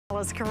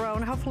Alice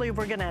Carone. Hopefully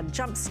we're gonna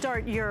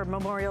jumpstart your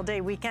Memorial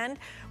Day weekend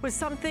with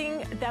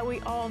something that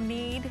we all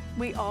need,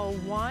 we all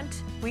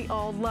want, we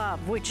all love,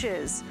 which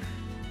is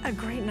a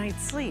great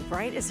night's sleep,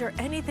 right? Is there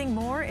anything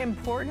more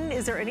important?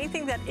 Is there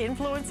anything that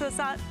influences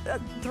us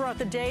throughout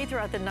the day,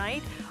 throughout the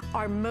night?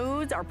 Our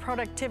moods, our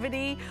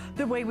productivity,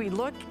 the way we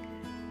look?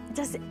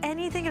 Does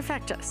anything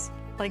affect us?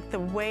 Like the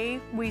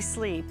way we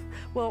sleep?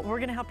 Well, we're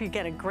gonna help you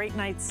get a great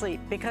night's sleep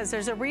because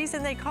there's a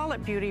reason they call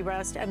it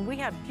Beautyrest, and we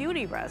have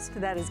Beautyrest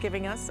that is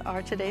giving us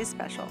our today's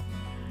special.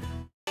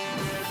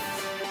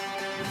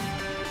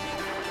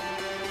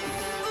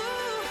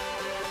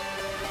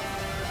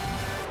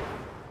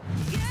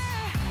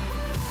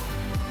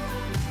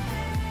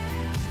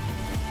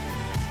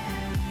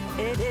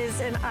 It is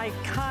an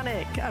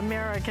iconic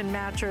American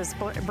mattress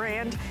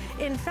brand.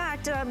 In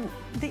fact,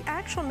 the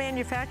actual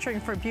manufacturing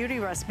for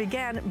Beautyrest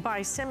began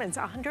by Simmons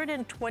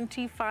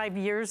 125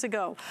 years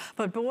ago.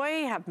 But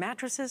boy, have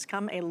mattresses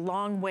come a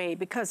long way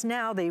because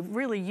now they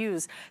really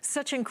use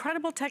such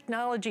incredible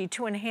technology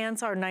to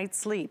enhance our night's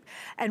sleep.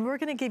 And we're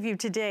gonna give you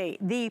today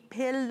the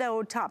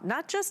pillow top,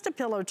 not just a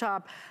pillow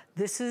top.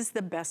 This is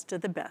the best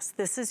of the best.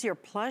 This is your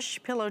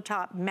plush pillow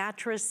top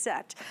mattress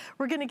set.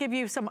 We're gonna give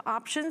you some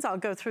options. I'll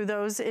go through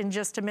those in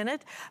just a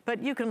minute,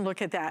 but you can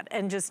look at that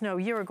and just know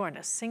you're going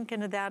to sink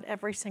into that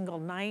every single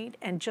night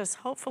and just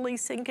hopefully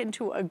sink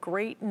into a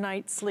great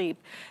night's sleep.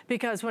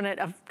 Because when it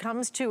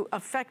comes to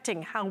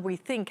affecting how we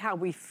think, how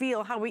we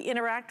feel, how we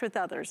interact with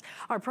others,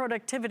 our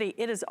productivity,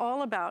 it is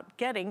all about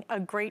getting a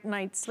great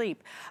night's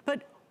sleep.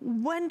 But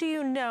when do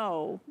you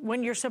know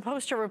when you're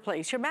supposed to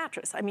replace your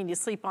mattress? I mean, you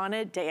sleep on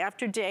it day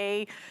after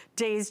day,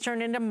 days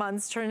turn into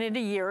months, turn into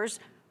years.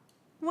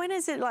 When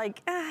is it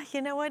like,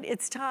 you know what,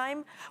 it's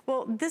time?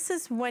 Well, this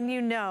is when you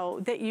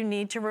know that you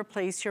need to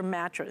replace your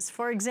mattress.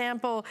 For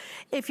example,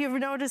 if you're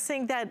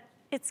noticing that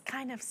it's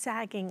kind of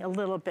sagging a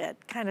little bit,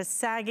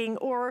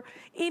 or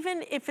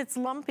even if it's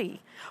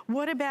lumpy.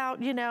 What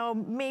about, you know,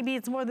 maybe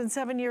it's more than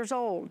 7 years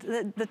old.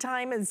 The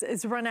time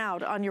is run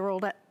out on your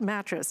old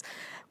mattress.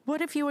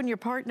 What if you and your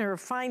partner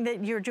find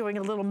that you're doing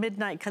a little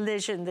midnight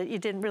collision that you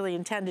didn't really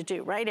intend to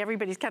do, right?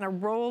 Everybody's kind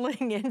of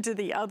rolling into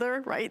the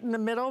other, right in the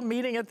middle,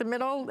 meeting at the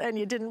middle, and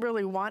you didn't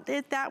really want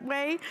it that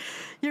way.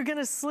 You're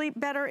gonna sleep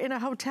better in a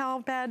hotel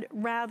bed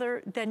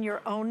rather than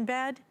your own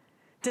bed.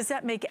 Does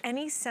that make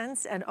any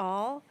sense at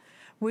all?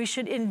 We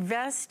should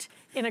invest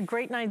in a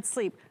great night's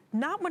sleep,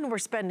 not when we're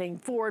spending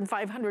 $400 and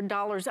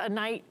 $500 a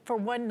night for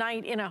one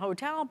night in a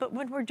hotel, but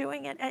when we're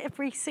doing it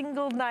every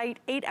single night,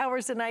 8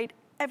 hours a night,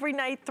 every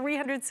night,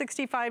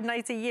 365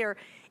 nights a year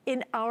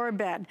in our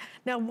bed.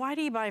 Now, why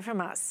do you buy from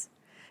us?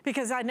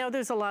 Because I know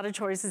there's a lot of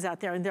choices out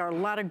there and there are a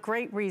lot of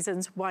great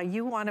reasons why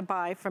you want to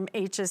buy from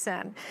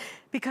HSN.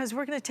 Because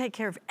we're going to take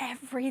care of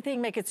everything,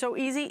 make it so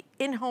easy,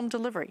 in-home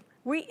delivery.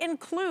 We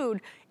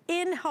include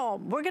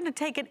in-home. We're gonna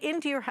take it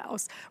into your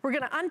house. We're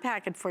gonna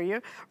unpack it for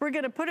you. We're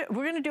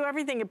gonna do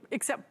everything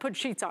except put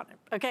sheets on it,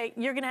 okay?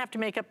 You're gonna have to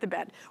make up the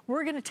bed.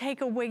 We're gonna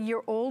take away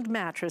your old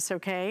mattress,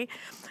 okay?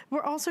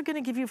 We're also gonna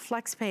give you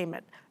flex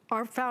payment.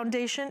 Our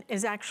foundation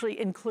is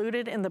actually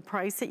included in the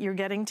price that you're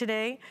getting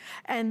today.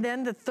 And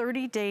then the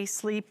 30-day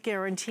sleep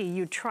guarantee.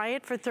 You try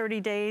it for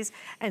 30 days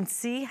and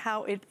see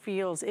how it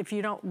feels. If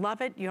you don't love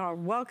it, you are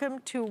welcome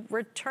to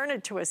return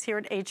it to us here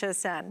at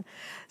HSN.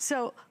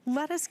 So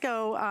let us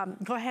go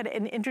ahead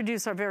and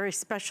introduce our very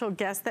special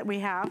guest that we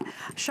have.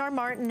 Shar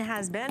Martin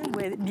has been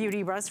with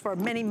Beautyrest for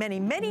many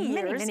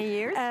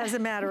years, as a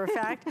matter of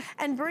fact,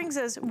 and brings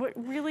us what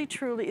really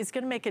truly is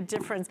gonna make a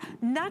difference,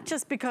 not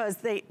just because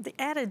they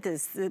added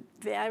this, the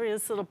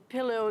various little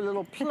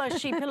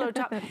plushy pillow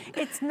top.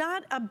 It's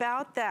not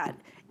about that.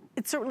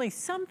 It's certainly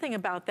something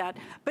about that,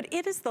 but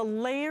it is the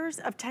layers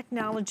of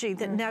technology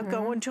that now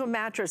go into a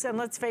mattress. And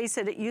let's face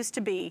it, it used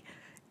to be,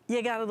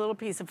 you got a little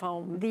piece of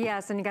foam.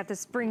 Yes, and you got the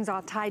springs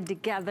all tied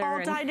together.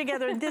 All tied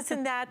together, this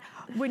and that.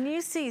 When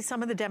you see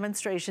some of the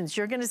demonstrations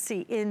you're gonna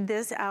see in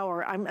this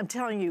hour, I'm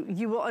telling you,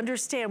 you will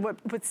understand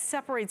what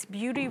separates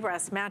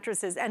Beautyrest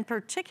mattresses, and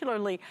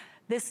particularly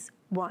this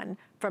one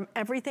from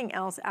everything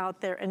else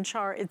out there. And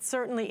Char, it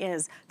certainly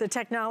is the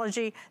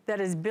technology that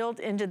is built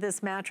into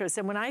this mattress.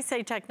 And when I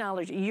say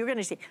technology, you're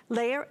gonna see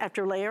layer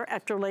after layer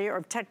after layer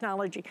of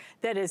technology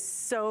that is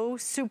so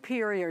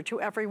superior to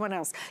everyone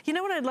else. You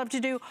know what I'd love to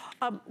do?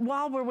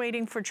 While we're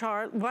waiting for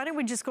Char, why don't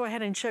we just go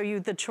ahead and show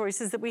you the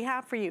choices that we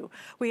have for you.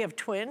 We have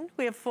twin,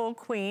 we have full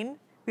queen,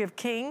 we have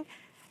king,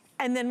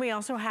 and then we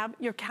also have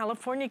your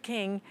California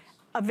king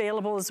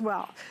available as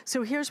well.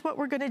 So here's what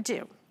we're gonna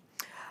do.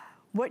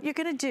 What you're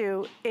gonna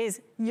do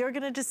is you're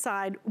gonna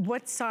decide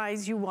what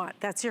size you want.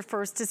 That's your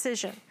first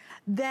decision.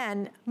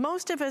 Then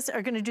most of us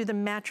are gonna do the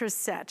mattress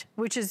set,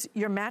 which is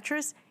your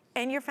mattress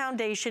and your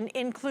foundation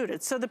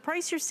included. So the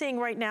price you're seeing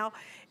right now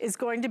is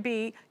going to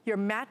be your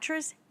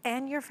mattress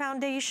and your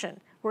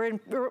foundation. We're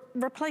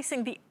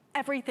replacing the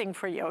everything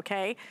for you,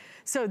 okay?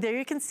 So there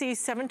you can see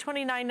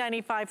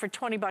 $729.95 for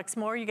 20 bucks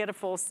more, you get a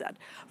full set.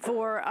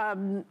 For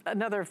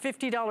another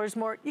 $50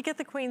 more, you get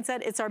the queen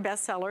set. It's our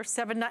best seller.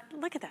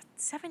 Look at that,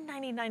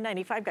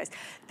 $799.95, guys.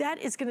 That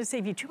is gonna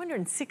save you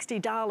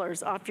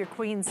 $260 off your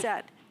queen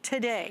set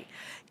today.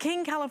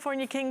 King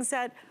California King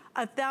set,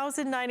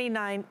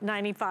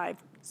 $1,099.95.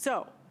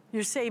 So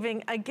you're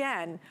saving,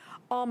 again,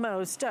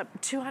 almost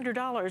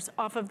 $200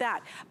 off of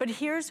that. But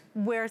here's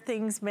where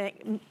things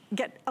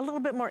get a little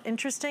bit more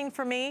interesting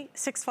for me,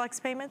 6 flex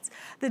payments.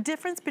 The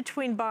difference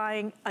between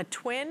buying a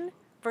twin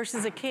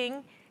versus a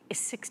king is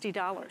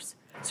 $60.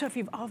 So if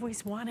you've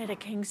always wanted a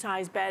king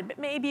size bed, but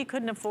maybe you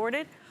couldn't afford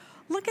it,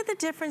 look at the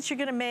difference you're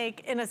gonna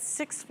make in a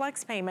 6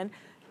 flex payment.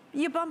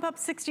 You bump up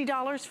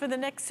 $60 for the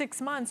next 6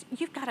 months,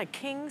 you've got a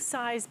king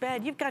size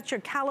bed. You've got your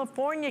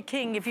California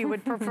king, if you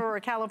would prefer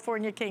a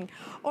California king,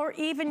 or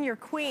even your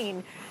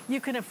queen.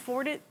 You can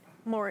afford it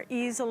more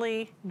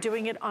easily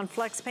doing it on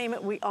flex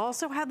payment. We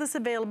also have this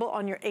available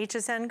on your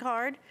HSN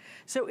card.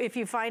 So if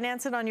you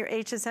finance it on your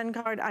HSN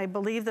card, I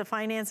believe the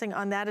financing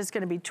on that is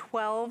gonna be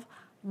 12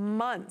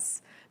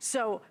 months.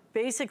 So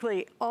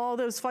basically all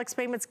those flex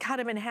payments, cut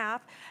them in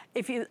half.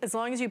 As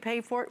long as you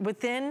pay for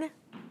it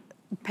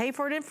pay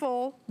for it in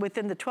full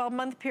within the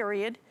 12-month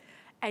period,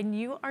 and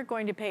you are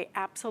going to pay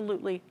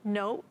absolutely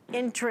no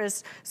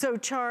interest. So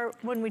Char,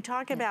 when we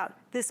talk about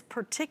this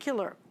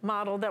particular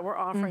model that we're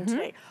offering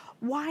today,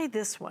 why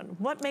this one?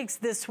 What makes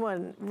this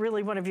one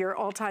really one of your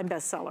all-time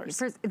best sellers?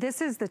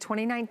 This is the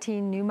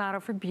 2019 new model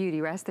for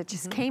Beautyrest that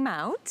just came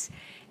out.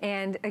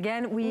 And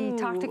again, we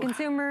talked to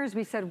consumers.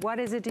 We said, what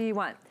is it do you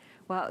want?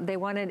 Well, they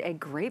wanted a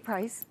great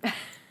price.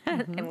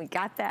 And we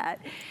got that.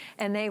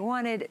 And they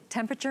wanted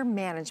temperature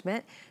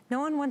management. No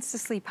one wants to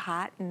sleep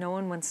hot, and no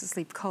one wants to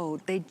sleep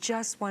cold. They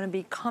just want to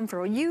be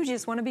comfortable. You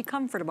just want to be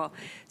comfortable.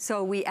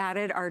 So we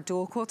added our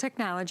dual cool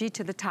technology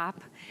to the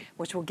top,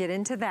 which we'll get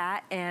into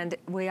that. And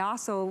we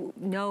also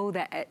know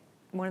that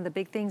one of the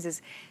big things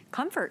is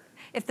comfort.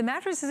 If the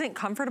mattress isn't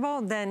comfortable,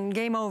 then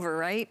game over,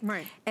 right?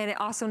 Right. And it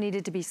also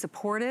needed to be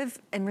supportive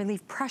and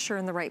relieve pressure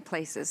in the right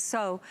places.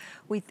 So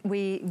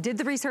we did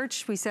the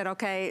research. We said,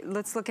 okay,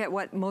 let's look at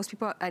what most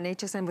people at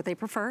HSN, what they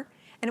prefer.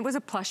 And it was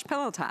a plush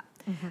pillow top.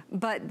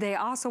 But they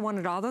also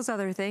wanted all those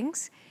other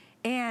things.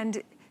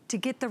 And to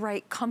get the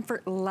right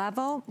comfort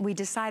level, we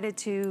decided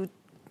to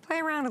play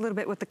around a little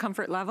bit with the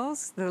comfort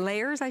levels, the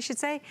layers, I should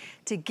say,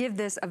 to give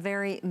this a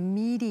very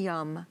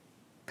medium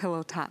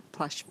pillow top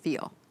plush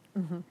feel.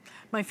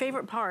 My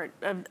favorite part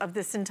of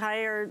this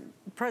entire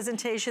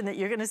presentation that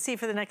you're gonna see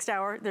for the next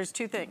hour, there's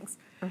 2 things.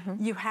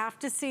 You have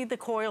to see the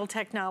coil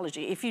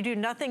technology. If you do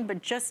nothing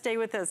but just stay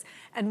with us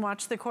and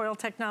watch the coil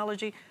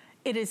technology,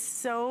 it is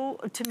so,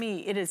 to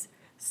me, it is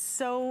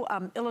so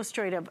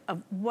illustrative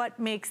of what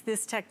makes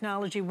this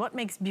technology, what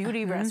makes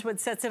Beautyrest, what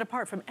sets it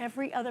apart from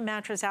every other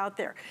mattress out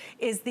there,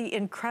 is the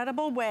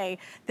incredible way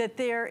that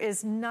there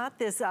is not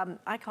this,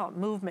 I call it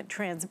movement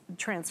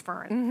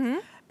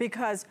transference.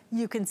 Because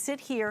you can sit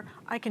here,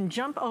 I can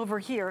jump over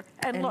here,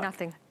 and look,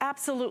 nothing.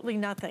 Absolutely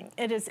nothing.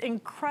 It is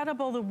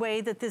incredible the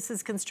way that this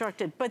is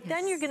constructed. But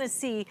then you're gonna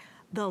see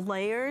the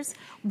layers.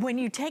 When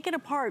you take it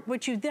apart,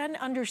 what you then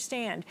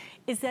understand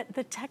is that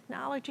the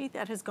technology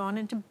that has gone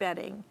into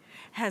bedding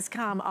has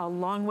come a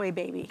long way,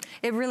 baby.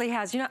 It really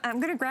has. You know, I'm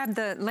gonna grab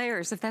the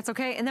layers, if that's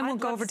okay, and then we'll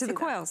go over to the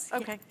coils.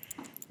 Okay.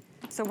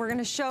 So we're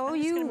gonna show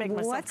you gonna make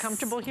myself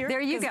comfortable here.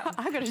 There you go.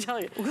 I'm gonna tell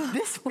you,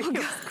 this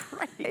feels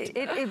great.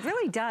 It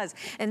really does.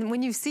 And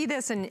when you see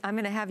this, and I'm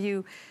gonna have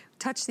you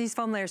touch these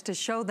foam layers to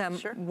show them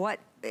what,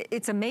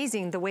 it's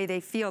amazing the way they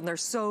feel. They're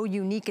so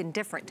unique and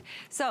different.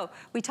 So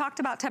we talked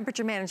about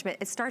temperature management.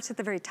 It starts at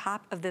the very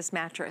top of this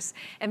mattress.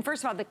 And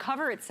first of all, the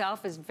cover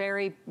itself is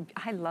very,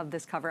 I love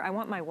this cover. I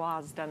want my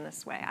walls done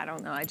this way. I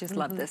don't know, I just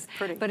love this.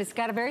 Pretty. But it's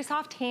got a very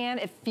soft hand.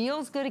 It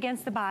feels good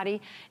against the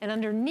body. And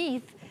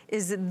underneath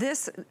is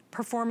this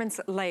performance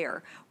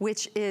layer,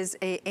 which is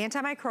a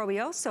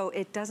antimicrobial, so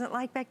it doesn't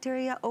like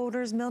bacteria,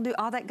 odors, mildew,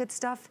 all that good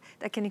stuff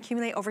that can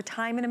accumulate over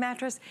time in a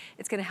mattress.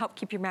 It's gonna help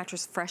keep your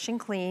mattress fresh and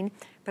clean,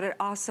 but it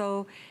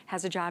also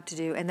has a job to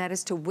do, and that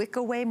is to wick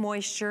away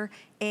moisture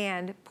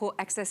and pull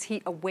excess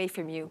heat away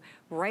from you.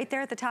 Right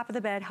there at the top of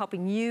the bed,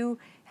 helping you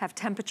have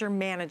temperature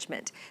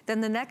management.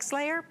 Then the next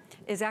layer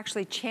is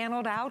actually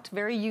channeled out,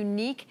 very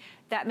unique.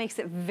 That makes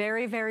it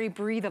very, very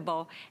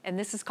breathable. And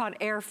this is called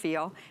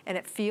Airfeel, and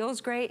it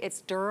feels great,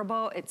 it's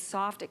durable, it's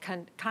soft, it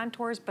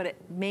contours, but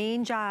its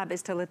main job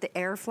is to let the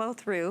air flow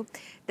through.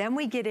 Then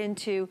we get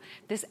into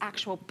this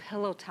actual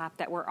pillow top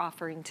that we're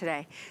offering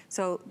today.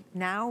 So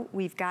now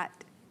we've got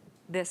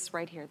this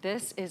right here.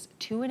 This is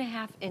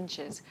 2.5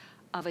 inches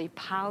of a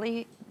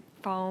poly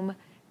foam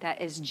that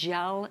is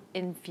gel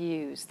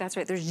infused. That's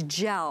right, there's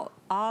gel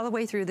all the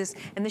way through this,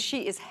 and the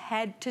sheet is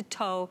head to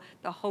toe,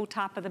 the whole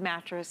top of the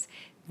mattress.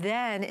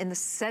 Then in the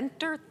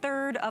center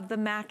third of the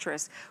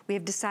mattress, we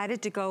have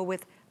decided to go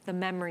with the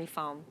memory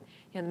foam.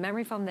 You know, the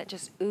memory foam that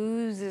just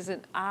oozes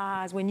and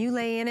ahs. When you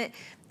lay in it,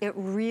 it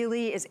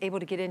really is able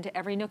to get into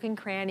every nook and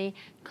cranny,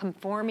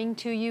 conforming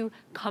to you,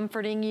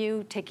 comforting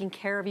you, taking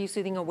care of you,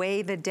 soothing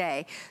away the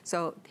day.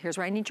 So here's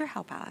where I need your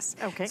help, Alice.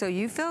 Okay. So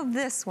you feel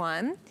this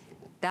one.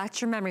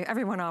 That's your memory.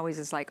 Everyone always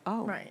is like,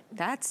 oh, right.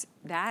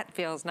 That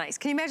feels nice.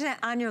 Can you imagine that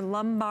on your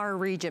lumbar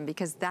region?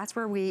 Because that's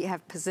where we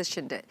have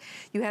positioned it.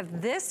 You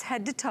have this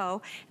head to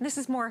toe, and this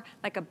is more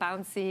like a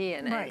bouncy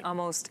and, right. and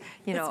almost,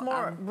 you know, it's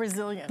more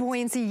resilient.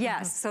 Buoyancy,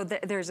 yes. So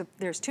there's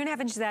 2.5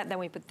 inches of that. Then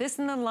we put this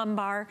in the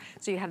lumbar,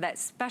 so you have that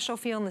special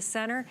feel in the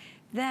center.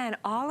 Then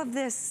all of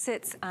this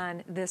sits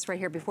on this right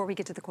here before we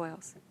get to the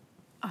coils.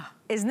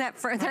 Isn't that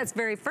firm? That's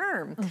very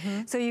firm.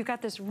 So you've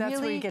got this really...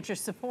 That's where you get your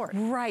support.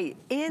 Right,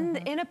 in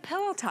a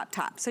pillow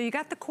top. So you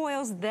got the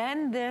coils,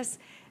 then this,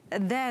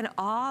 then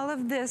all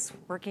of this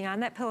working on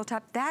that pillow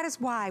top. That is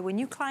why when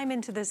you climb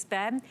into this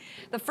bed,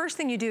 the first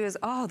thing you do is,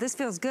 oh, this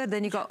feels good.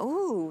 Then you go,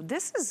 ooh,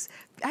 this is,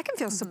 I can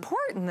feel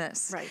support in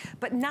this. Right.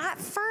 But not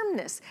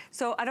firmness.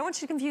 So I don't want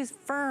you to confuse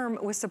firm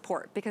with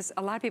support, because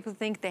a lot of people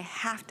think they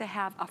have to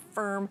have a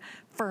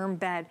firm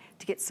bed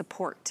to get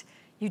support.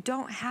 You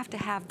don't have to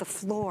have the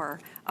floor,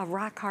 a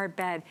rock hard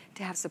bed,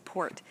 to have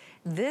support.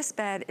 This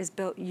bed is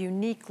built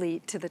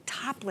uniquely to the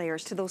top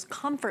layers, to those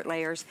comfort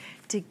layers,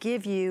 to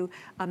give you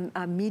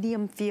a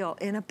medium feel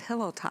in a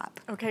pillow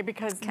top. Okay,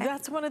 because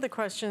that's one of the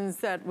questions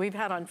that we've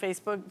had on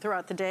Facebook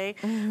throughout the day,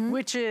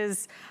 which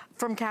is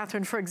from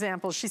Catherine, for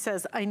example. She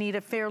says, I need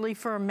a fairly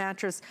firm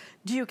mattress.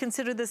 Do you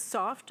consider this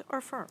soft or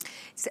firm?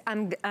 So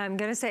I'm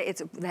gonna say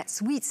it's that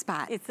sweet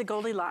spot. It's the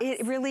Goldilocks.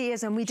 It really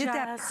is, and we did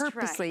that Just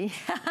purposely.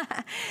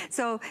 right.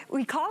 So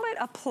we call it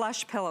a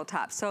plush pillow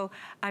top. So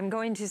I'm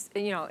going to,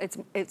 you know, it's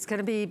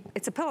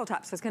a pillow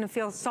top, so it's gonna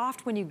feel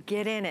soft when you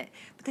get in it,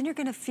 but then you're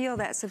gonna feel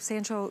that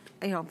substantial,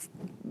 you know,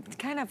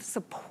 kind of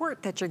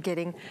support that you're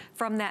getting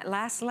from that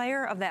last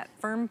layer of that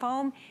firm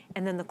foam,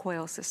 and then the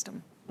coil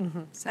system.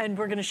 So. And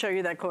we're gonna show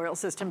you that coil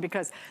system,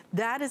 because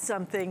that is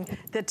something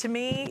that, to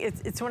me,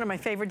 it's one of my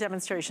favorite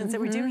demonstrations that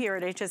we do here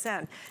at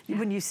HSN.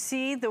 When you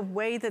see the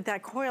way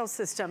that coil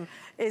system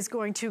is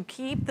going to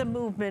keep the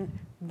movement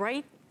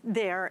right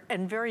there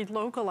and very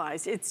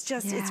localized. It's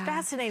just, it's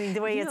fascinating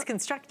the way it's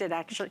constructed,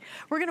 actually.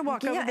 We're gonna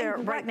walk over there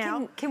right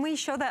now. Can we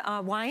show the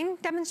wine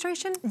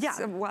demonstration? Yeah.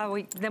 So, well,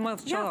 then we'll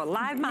show a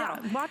live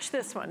model. Yeah. Watch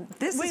this one.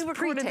 We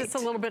recorded this a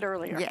little bit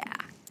earlier. Yeah.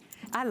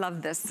 I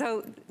love this.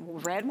 So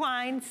red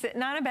wine,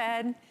 sitting on a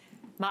bed,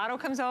 model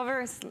comes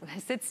over,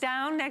 sits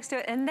down next to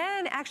it, and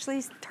then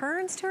actually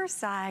turns to her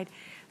side.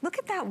 Look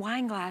at that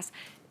wine glass.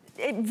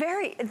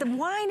 The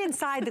wine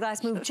inside the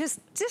glass moved just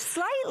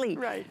slightly.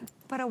 Right.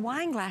 But a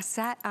wine glass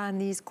sat on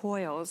these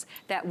coils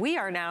that we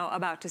are now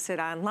about to sit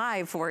on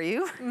live for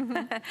you.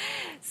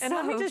 So, and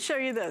let me just show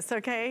you this,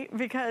 okay?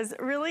 Because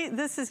really,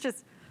 this is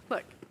just,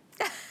 look.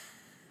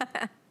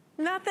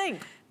 Nothing.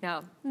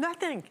 No.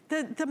 Nothing.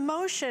 The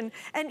motion,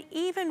 and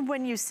even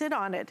when you sit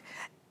on it,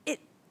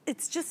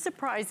 it's just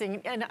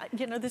surprising. And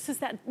you know, this is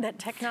that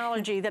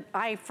technology that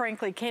I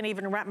frankly can't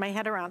even wrap my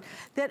head around,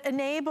 that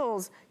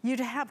enables you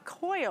to have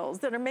coils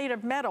that are made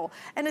of metal.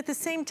 And at the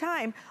same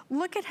time,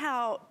 look at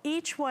how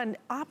each one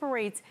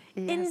operates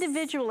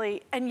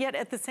individually, and yet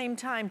at the same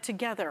time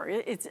together.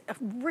 It's a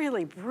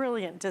really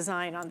brilliant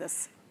design on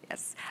this.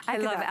 Yes. I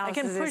love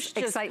Alice's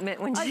excitement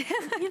when she...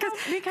 You know,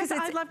 because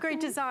I love great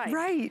design.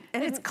 Right,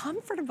 and it's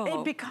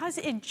comfortable. Because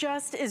it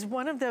just is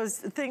one of those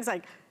things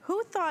like,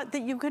 who thought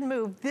that you could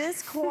move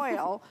this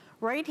coil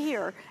right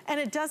here and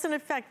it doesn't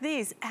affect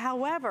these?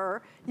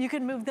 However, you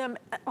can move them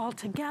all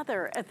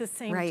together at the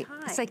same time.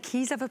 It's like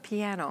keys of a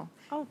piano.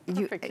 Oh,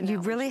 perfect. You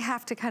really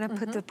have to kind of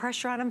put the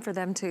pressure on them for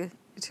them to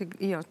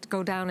you know, to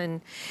go down. And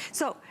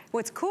so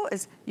what's cool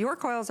is your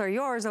coils are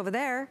yours over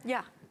there.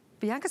 Yeah.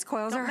 Bianca's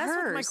coils are hers.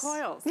 Don't mess with my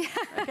coils,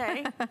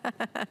 okay?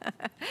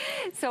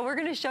 So we're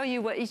gonna show you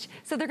what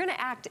so they're gonna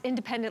act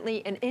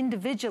independently and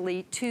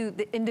individually to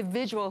the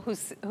individual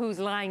who's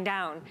lying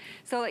down.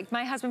 So like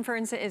my husband, for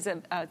instance,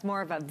 is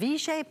more of a V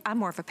shape, I'm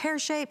more of a pear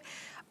shape.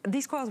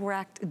 These coils will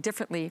act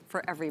differently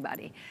for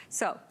everybody.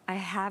 So I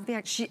have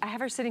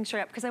her sitting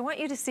straight up because I want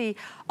you to see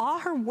all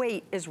her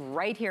weight is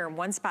right here in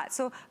one spot.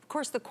 So of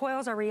course the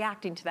coils are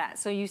reacting to that.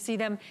 So you see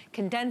them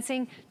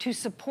condensing to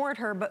support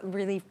her but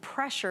relieve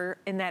pressure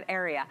in that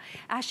area.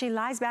 As she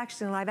lies back,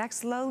 she's gonna lie back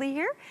slowly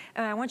here.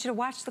 And I want you to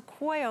watch the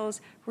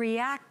coils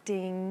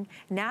reacting.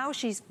 Now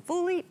she's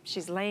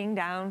laying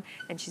down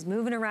and she's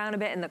moving around a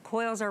bit and the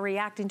coils are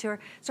reacting to her.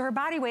 So her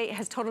body weight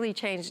has totally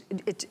changed.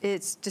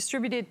 It's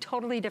distributed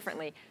totally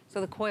differently.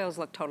 So the coils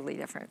look totally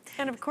different.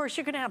 And of course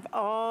you can have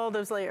all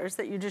those layers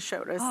that you just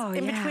showed us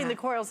in between the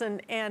coils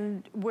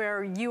and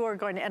where you are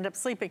going to end up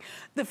sleeping.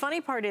 The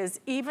funny part is,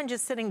 even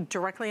just sitting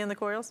directly in the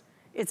coils,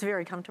 it's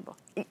very comfortable.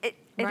 It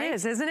right?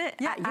 is, isn't it?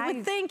 Yeah, you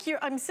would think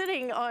I'm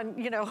sitting on,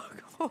 you know,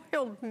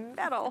 coiled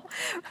metal.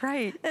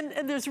 Right.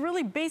 And there's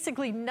really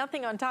basically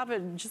nothing on top of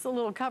it, just a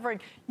little covering.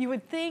 You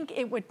would think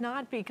it would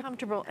not be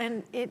comfortable,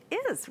 and it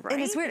is, right?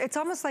 And it's weird. It's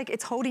almost like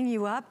it's holding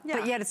you up, yeah.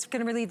 but yet it's going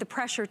to relieve the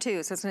pressure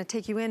too. So it's going to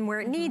take you in where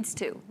it needs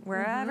to,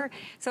 wherever.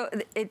 So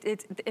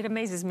it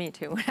amazes me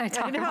too when I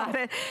talk about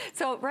it.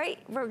 So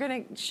we're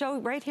going to show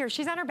right here.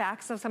 She's on her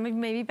back, so some of you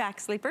may be back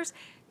sleepers.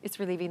 It's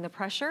relieving the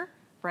pressure.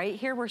 Right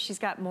here where she's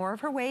got more of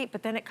her weight,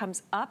 but then it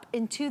comes up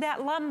into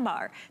that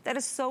lumbar. That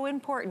is so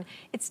important.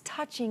 It's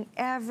touching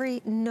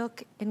every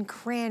nook and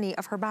cranny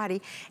of her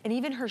body, and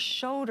even her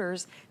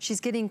shoulders, she's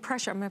getting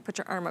pressure. I'm gonna put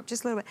your arm up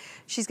just a little bit.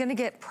 She's gonna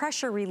get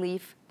pressure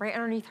relief right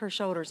underneath her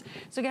shoulders.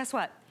 So guess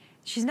what?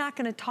 She's not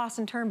gonna toss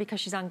and turn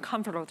because she's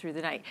uncomfortable through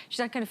the night. She's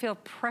not gonna feel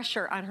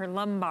pressure on her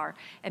lumbar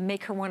and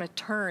make her wanna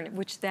turn,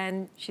 which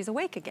then she's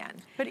awake again.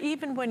 But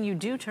even when you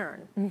do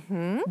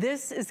turn,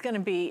 this is gonna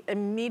be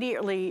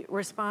immediately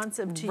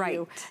responsive to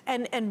you.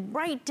 And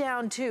right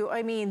down to,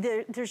 I mean,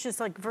 there's just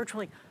like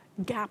virtually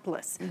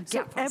gapless.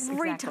 So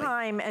every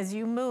time as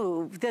you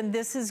move, then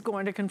this is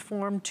going to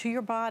conform to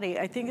your body.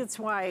 I think it's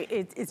why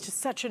it's just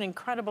such an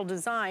incredible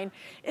design.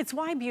 It's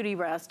why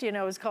Beautyrest, you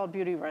know, is called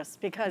Beautyrest,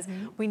 because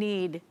we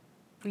need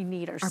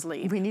our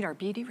sleep. We need our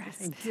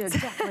Beautyrest.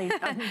 Definitely.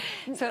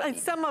 So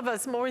some of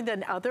us more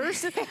than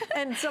others,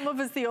 and some of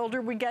us, the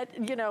older we get,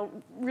 you know,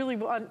 really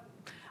want.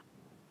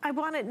 I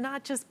want it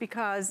not just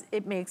because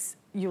it makes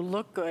you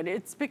look good,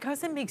 it's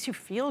because it makes you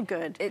feel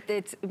good.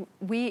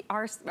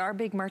 Our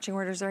big marching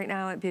orders right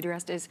now at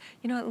Beautyrest is,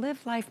 you know,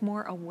 live life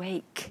more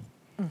awake.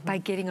 By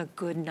getting a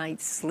good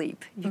night's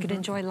sleep. You can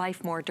enjoy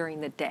life more during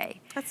the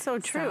day. That's so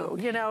true.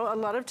 You know, a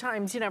lot of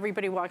times, you know,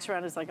 everybody walks around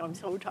and is like, I'm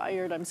so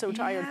tired, I'm so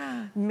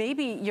tired.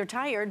 Maybe you're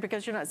tired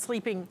because you're not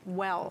sleeping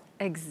well.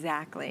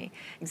 Exactly,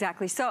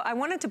 exactly. So I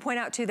wanted to point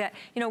out too that,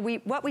 you know,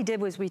 what we did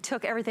was we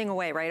took everything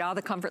away, right? All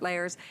the comfort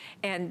layers,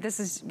 and this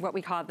is what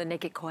we call the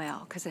naked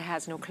coil, because it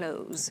has no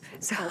clothes.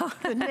 So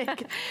the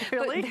naked,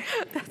 really?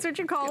 That's what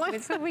you call it?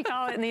 That's what we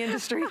call it in the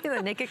industry,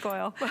 the naked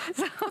coil.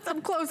 So,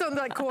 some clothes on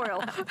that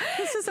coil.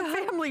 This is a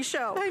family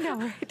show. I know,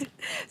 right?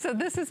 So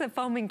this is a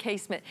foam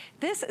encasement.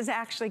 This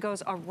actually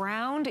goes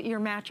around your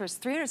mattress,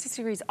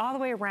 360 degrees all the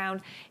way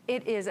around.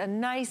 It is a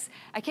nice,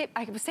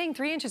 I was saying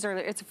 3 inches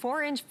earlier, it's a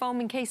 4-inch foam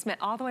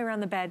encasement all the way around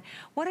the bed.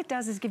 What it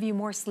does is give you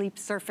more sleep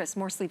surface,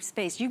 more sleep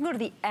space. You can go to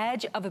the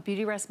edge of a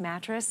Beautyrest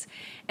mattress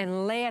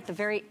and lay at the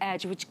very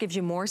edge, which gives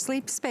you more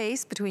sleep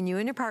space between you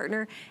and your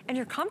partner, and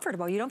you're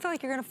comfortable. You don't feel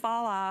like you're gonna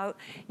fall out.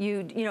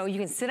 You know, you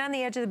can sit on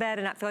the edge of the bed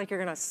and not feel like you're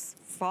gonna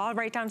fall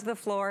right down to the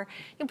floor.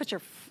 You can put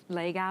your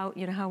leg out.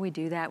 You know how we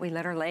do that? We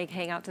let our leg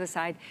hang out to the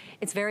side.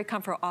 It's very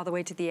comfortable all the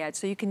way to the edge,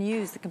 so you can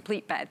use the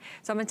complete bed.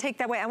 So I'm gonna take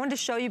that away. I wanted to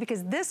show you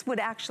because this would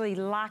actually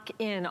lock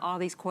in all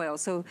these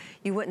coils, so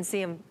you wouldn't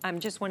see them. I'm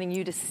just wanting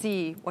you to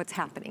see what's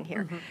happening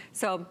here.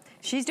 So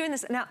she's doing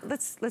this. Now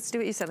let's do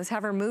what you said. Let's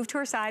have her move to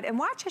her side and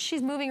watch as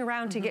she's moving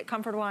around to get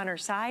comfortable on her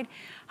side,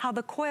 how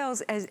the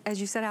coils,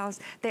 as you said, Alice,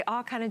 they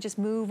all kind of just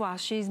move while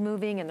she's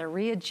moving and they're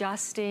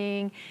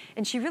readjusting,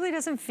 and she really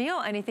doesn't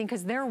feel anything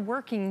because they're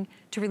working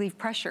to relieve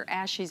pressure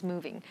as she's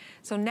moving.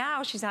 So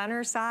now she's on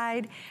her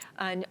side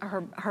and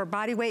her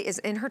body weight is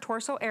in her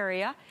torso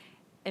area,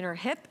 in her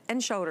hip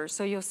and shoulders.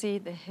 So you'll see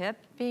the hip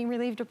being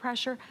relieved of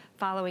pressure,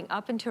 following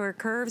up into her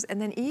curves,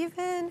 and then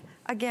even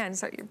again,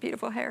 sorry, your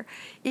beautiful hair,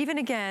 even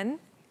again,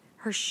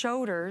 her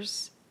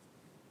shoulders,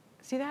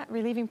 see that?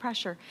 Relieving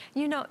pressure.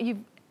 You know,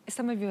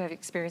 some of you have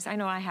experienced, I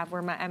know I have,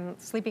 where I'm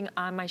sleeping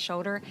on my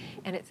shoulder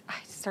and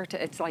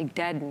it's like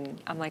dead,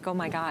 and I'm like, oh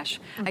my gosh.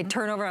 I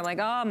turn over, I'm like,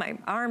 oh, my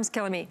arm's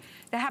killing me.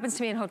 That happens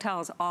to me in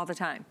hotels all the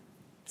time.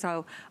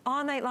 So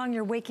all night long,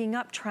 you're waking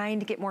up trying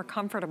to get more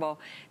comfortable.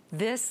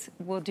 This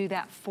will do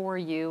that for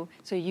you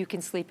so you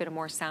can sleep in a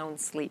more sound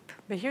sleep.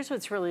 But here's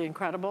what's really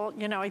incredible.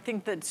 You know, I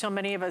think that so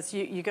many of us,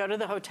 you go to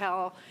the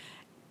hotel,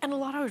 and a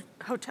lot of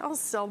hotels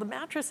sell the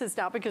mattresses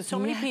now because so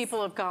many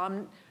people have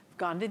gone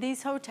to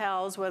these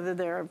hotels, whether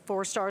they're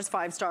 4 stars,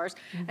 5 stars,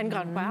 and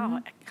gone,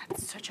 wow, I got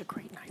such a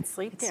great night's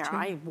sleep there.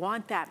 I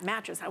want that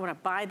mattress. I want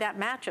to buy that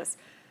mattress.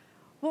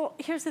 Well,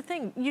 here's the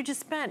thing. You just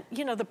spent,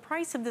 you know, the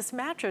price of this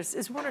mattress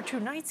is 1 or 2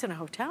 nights in a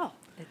hotel.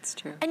 It's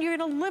true. And you're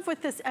gonna live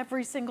with this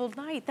every single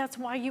night. That's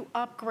why you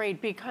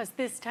upgrade, because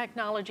this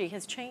technology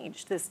has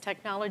changed. This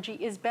technology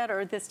is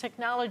better. This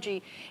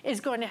technology is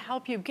going to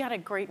help you get a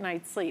great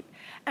night's sleep.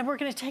 And we're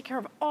gonna take care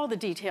of all the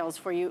details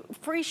for you.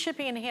 Free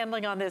shipping and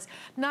handling on this.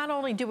 Not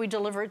only do we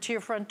deliver it to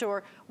your front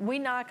door, we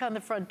knock on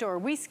the front door,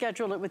 we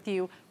schedule it with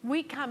you,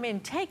 we come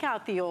in, take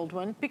out the old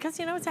one, because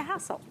you know, it's a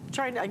hassle.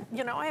 Trying to,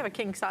 you know, I have a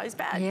king size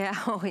bed. Yeah,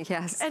 oh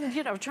yes. And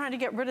you know, trying to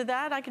get rid of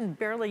that, I can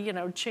barely, you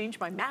know, change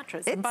my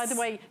mattress. And by the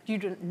way, you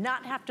do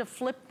not have to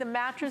flip the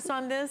mattress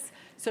on this,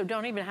 so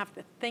don't even have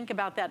to think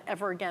about that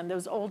ever again.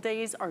 Those old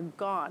days are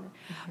gone.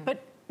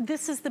 But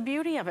this is the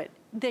beauty of it.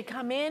 They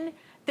come in,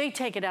 They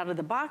take it out of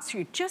the box.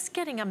 You're just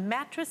getting a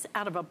mattress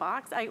out of a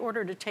box. I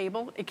ordered a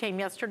table. It came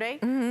yesterday.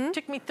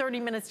 Took me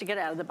 30 minutes to get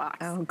out of the box.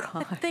 Oh,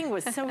 God. The thing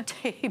was so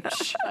taped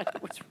shut.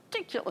 It was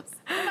ridiculous.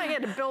 And I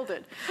had to build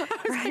it.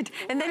 Right.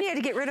 And then you had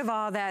to get rid of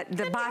all that,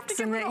 the box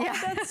and all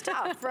that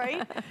stuff,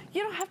 right?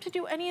 You don't have to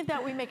do any of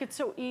that. We make it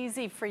so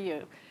easy for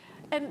you.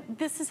 And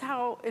this is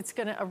how it's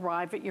gonna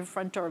arrive at your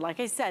front door. Like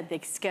I said, they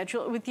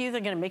schedule it with you.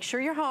 They're gonna make sure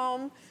you're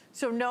home.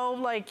 So no,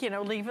 like, you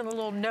know, leaving a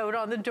little note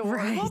on the door.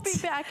 Right. We'll be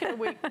back in a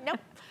week.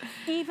 Nope.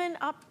 Even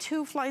up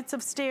 2 flights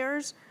of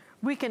stairs,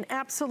 we can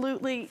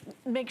absolutely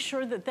make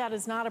sure that that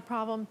is not a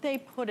problem. They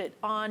put it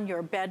on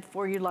your bed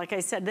for you. Like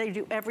I said, they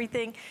do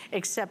everything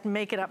except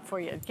make it up for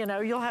you. You know,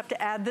 you'll have to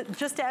add,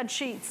 just add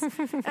sheets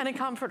and a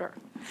comforter.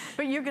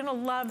 But you're gonna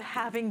love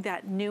having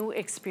that new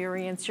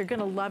experience. You're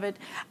gonna love it.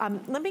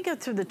 Let me go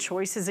through the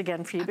choices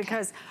again for you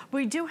because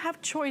we do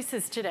have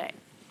choices today.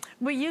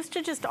 We used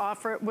to just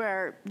offer it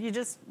where you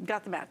just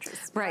got the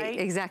mattress, right?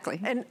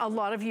 Exactly. And a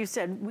lot of you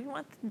said, we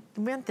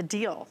want the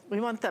deal. We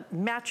want the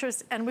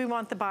mattress and we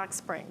want the box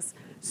springs.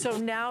 So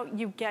now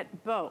you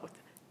get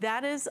both.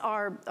 That is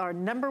our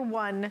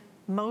 #1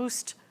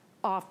 most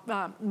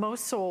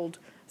sold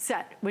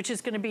set, which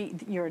is gonna be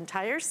your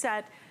entire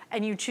set,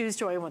 and you choose,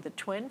 do I want the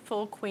twin,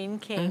 full, queen,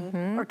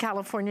 king, or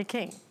California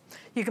king?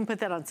 You can put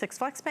that on 6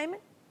 flex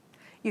payment.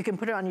 You can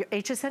put it on your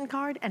HSN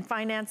card and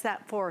finance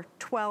that for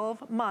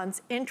 12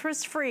 months,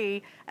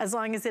 interest-free, as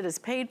long as it is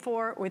paid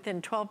for.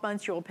 Within 12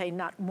 months, you will pay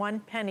not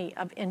 1 penny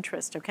of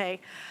interest, okay?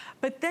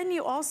 But then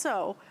you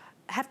also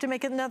have to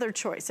make another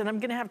choice, and I'm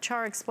gonna have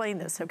Char explain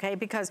this, okay?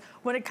 Because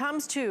when it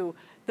comes to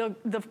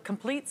the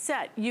complete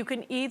set, you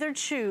can either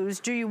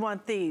choose, do you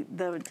want the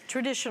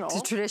traditional?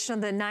 The traditional,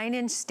 the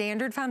 9-inch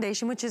standard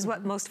foundation, which is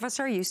what most of us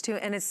are used to,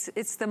 and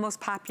it's the most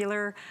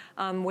popular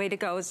way to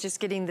go, is just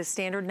getting the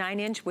standard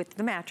 9-inch with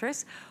the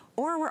mattress.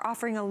 Or we're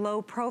offering a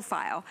low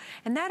profile.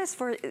 And that is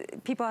for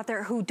people out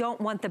there who don't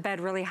want the bed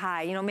really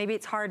high. You know, maybe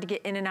it's hard to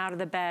get in and out of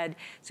the bed,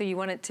 so you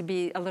want it to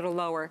be a little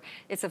lower.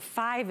 It's a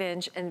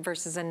 5-inch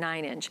versus a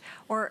 9-inch.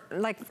 Or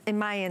like in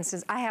my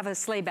instance, I have a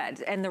sleigh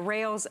bed, and the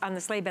rails on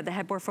the sleigh bed, the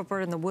headboard,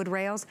 footboard, and the wood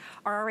rails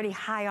are already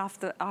high off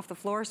the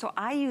floor. So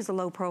I use a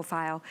low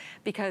profile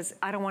because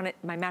I don't want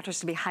my mattress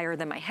to be higher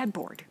than my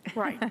headboard.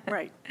 Right,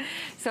 right.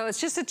 So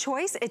it's just a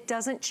choice. It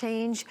doesn't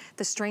change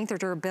the strength or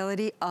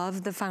durability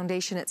of the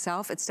foundation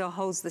itself. It still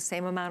holds the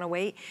same amount of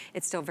weight.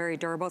 It's still very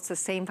durable. It's the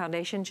same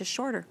foundation, just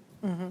shorter.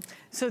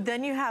 So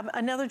then you have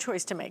another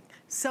choice to make.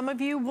 Some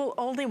of you will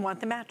only want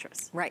the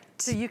mattress. Right.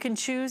 So you can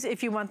choose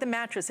if you want the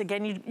mattress.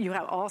 Again, you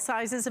have all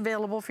sizes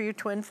available for your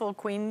twin, full,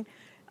 queen,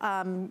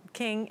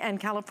 king, and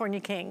California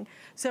king.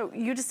 So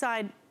you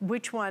decide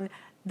which one.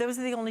 Those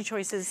are the only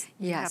choices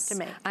you have to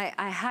make.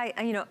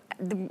 You know,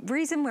 the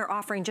reason we're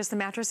offering just the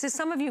mattress is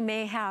some of you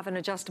may have an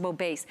adjustable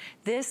base.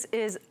 This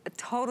is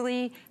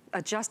totally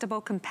adjustable,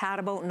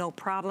 compatible, no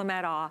problem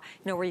at all.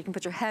 You know, where you can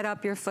put your head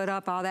up, your foot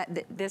up, all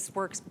that. This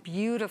works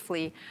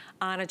beautifully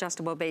on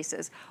adjustable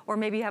bases. Or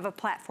maybe you have a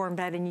platform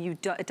bed and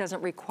it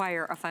doesn't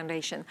require a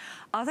foundation.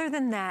 Other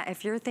than that,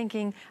 if you're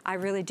thinking, I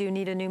really do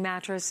need a new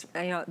mattress,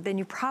 you know, then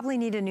you probably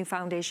need a new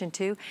foundation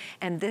too.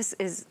 And this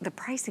is, the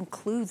price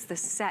includes the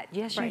set.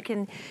 Yes, you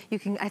can,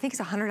 I think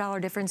it's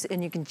 $100 difference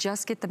and you can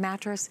just get the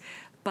mattress,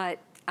 but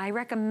I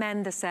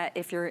recommend the set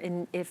if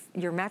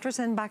your mattress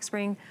and box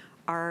spring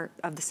are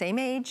of the same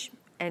age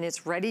and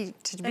it's ready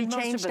to be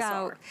changed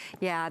out.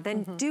 Yeah,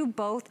 then do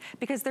both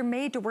because they're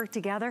made to work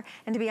together.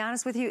 And to be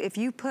honest with you, if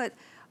you put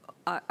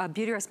a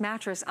Beautyrest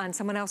mattress on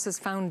someone else's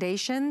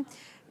foundation,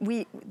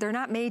 they're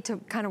not made to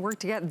kind of work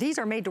together. These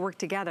are made to work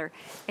together.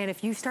 And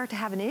if you start to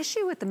have an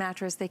issue with the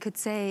mattress, they could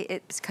say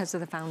it's because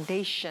of the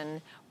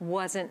foundation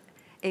wasn't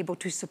able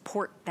to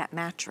support that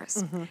mattress.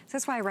 So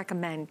that's why I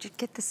recommend just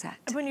get the set.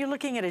 When you're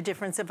looking at a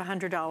difference of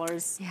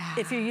 $100,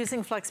 if you're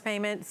using flex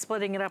payment,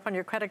 splitting it up on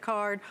your credit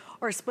card,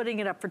 or splitting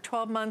it up for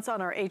 12 months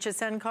on our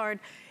HSN card,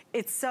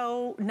 it's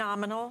so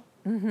nominal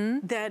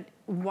that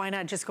why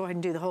not just go ahead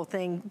and do the whole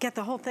thing, get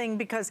the whole thing,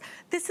 because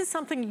this is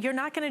something you're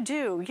not gonna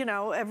do, you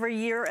know, every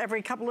year,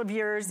 every couple of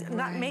years,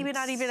 maybe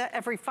not even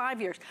every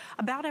 5 years.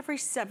 About every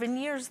 7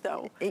 years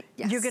though,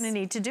 you're gonna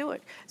need to do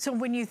it. So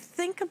when you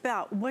think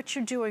about what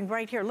you're doing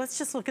right here, let's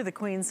just look at the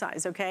queen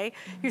size, okay?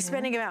 You're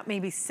spending about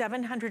maybe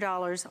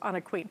 $700 on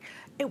a queen.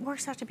 It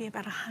works out to be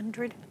about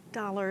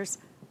 $100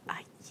 a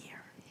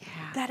year.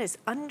 That is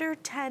under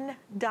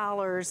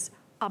 $10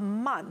 a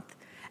month.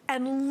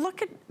 And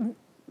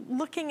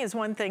looking is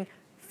one thing,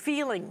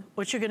 feeling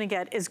what you're gonna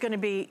get is gonna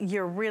be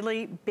your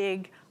really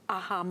big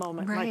aha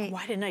moment. Like,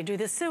 why didn't I do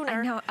this sooner?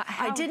 I know,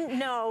 I didn't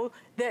know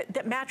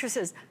that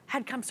mattresses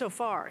had come so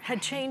far,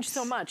 had changed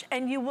so much,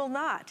 and you will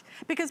not.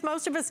 Because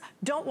most of us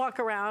don't walk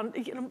around,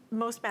 you know,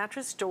 most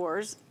mattress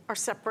stores are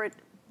separate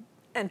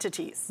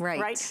entities,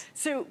 right?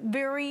 So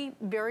very,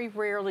 very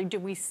rarely do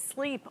we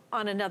sleep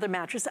on another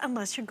mattress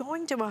unless you're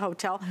going to a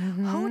hotel.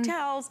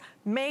 Hotels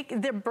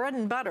make their bread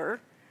and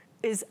butter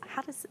is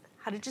how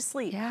did you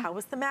sleep? How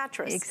was the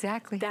mattress?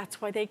 Exactly.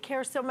 That's why they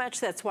care so much.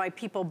 That's why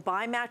people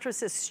buy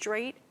mattresses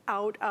straight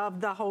out of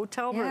the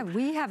hotel room. Yeah,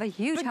 we have a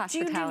huge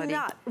hospitality. You do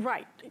not,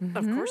 right,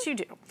 of course you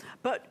do.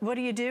 But what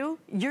do?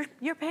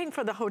 You're paying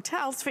for the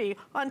hotel's fee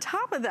on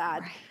top of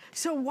that. Right.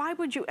 So why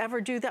would you ever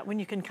do that when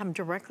you can come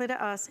directly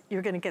to us?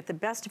 You're gonna get the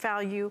best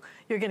value.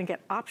 You're gonna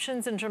get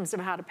options in terms of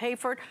how to pay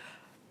for it.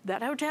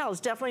 That hotel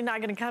is definitely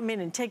not gonna come in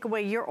and take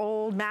away your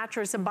old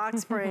mattress and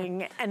box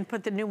spring and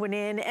put the new one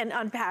in and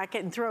unpack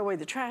it and throw away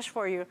the trash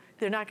for you.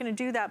 They're not gonna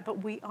do that,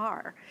 but we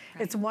are.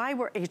 Right. It's why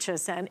we're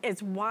HSN.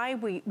 It's why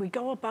we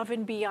go above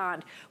and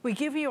beyond. We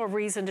give you a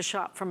reason to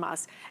shop from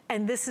us,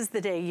 and this is the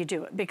day you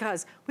do it,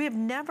 because we have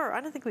never,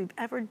 I don't think we've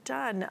ever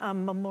done a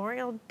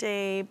Memorial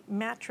Day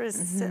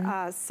mattress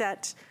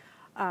set.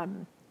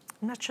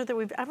 I'm not sure that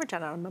we've ever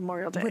done it on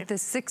Memorial Day. With the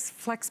 6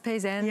 flex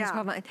pays ends.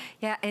 Yeah.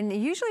 Yeah, and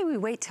usually we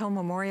wait till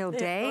Memorial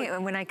Day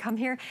when I come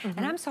here,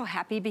 and I'm so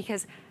happy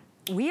because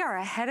we are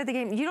ahead of the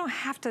game. You don't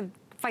have to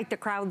fight the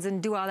crowds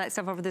and do all that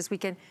stuff over this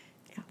weekend.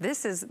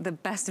 This is the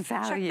best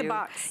value. Check the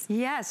box.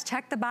 Yes,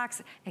 check the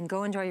box and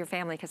go enjoy your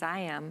family, because I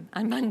am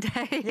on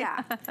Monday.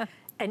 Yeah.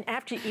 And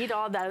after you eat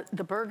all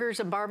the burgers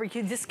and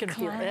barbecue, this can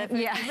feel even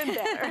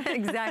better.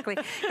 Exactly.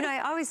 You know, I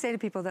always say to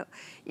people that,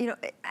 you know,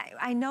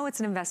 I know it's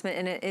an investment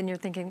in it, and you're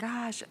thinking,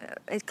 gosh,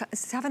 it's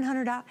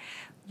 $700.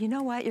 You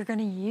know what? You're going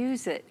to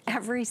use it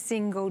every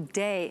single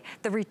day.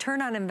 The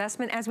return on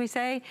investment, as we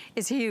say,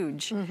 is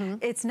huge.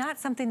 It's not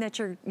something that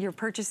you're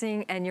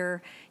purchasing and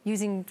you're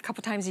using a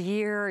couple times a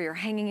year, or you're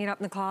hanging it up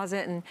in the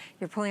closet and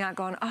you're pulling out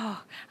going,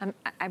 oh,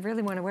 I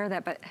really want to wear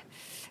that, but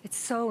it's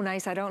so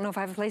nice. I don't know if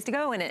I have a place to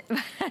go in it.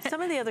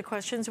 Some of the other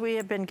questions we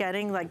have been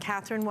getting, like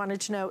Catherine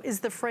wanted to know, is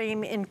the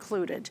frame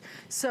included?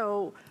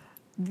 So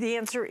the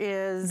answer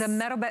is... The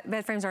metal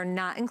bed frames are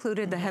not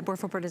included. The headboard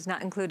footboard is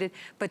not included,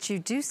 but you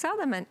do sell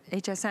them at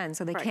HSN,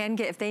 so they can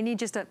get, if they need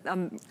just a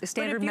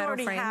standard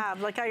metal frame.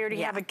 Like I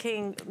already have a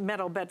king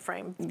metal bed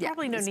frame,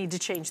 probably no need to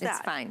change that.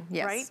 It's fine,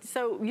 yes. Right?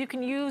 So you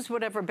can use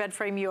whatever bed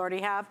frame you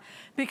already have,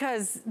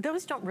 because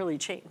those don't really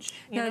change.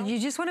 You know? You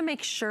just want to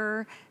make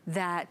sure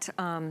that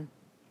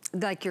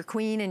like your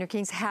queen and your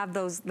kings have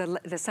those,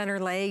 the center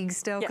legs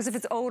still, because if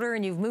it's older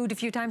and you've moved a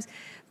few times,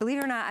 believe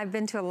it or not, I've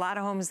been to a lot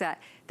of homes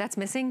that's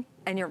missing,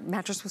 and your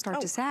mattress will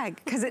start to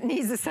sag because it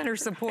needs the center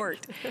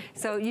support.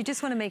 So you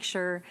just want to make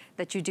sure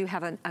that you do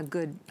have a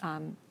good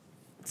frame.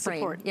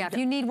 Support. Yeah, if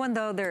you need one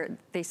though,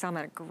 they sell them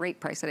at a great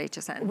price at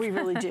HSN. We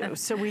really do.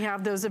 So we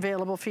have those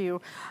available for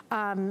you.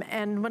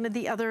 And one of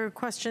the other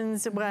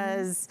questions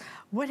was,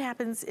 what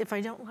happens if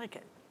I don't like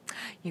it?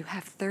 You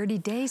have 30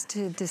 days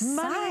to decide.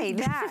 Money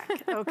back,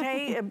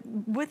 okay?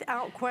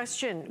 Without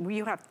question.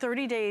 You have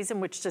 30 days in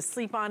which to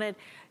sleep on it,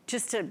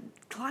 just to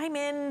climb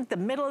in the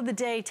middle of the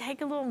day,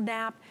 take a little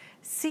nap,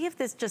 see if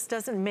this just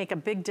doesn't make a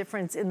big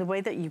difference in the way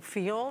that you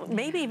feel,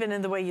 maybe even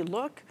in the way you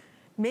look,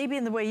 maybe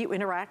in the way you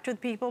interact with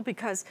people,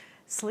 because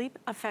sleep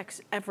affects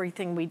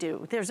everything we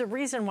do. There's a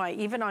reason why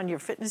even on your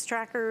fitness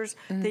trackers,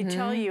 they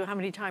tell you how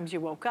many times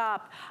you woke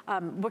up,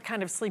 what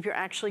kind of sleep you're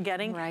actually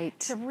getting. Right.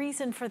 There's a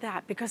reason for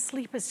that, because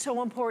sleep is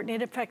so important.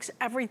 It affects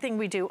everything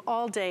we do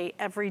all day,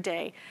 every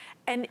day.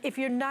 And if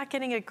you're not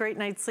getting a great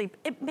night's sleep,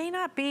 it may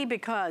not be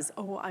because,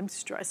 oh, I'm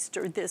stressed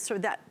or this or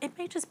that. It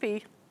may just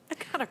be, I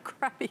got a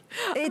crappy,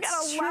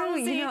 it's true,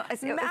 you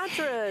know,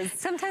 mattress.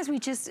 Sometimes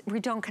we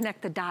don't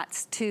connect the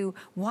dots to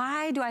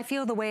why do I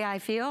feel the way I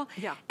feel.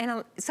 Yeah.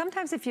 And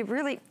sometimes if you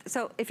really,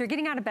 so if you're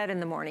getting out of bed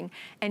in the morning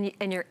and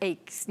your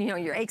aches, you know,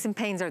 your aches and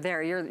pains are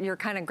there, you're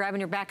kind of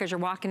grabbing your back as you're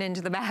walking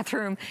into the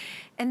bathroom,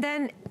 and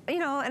then, you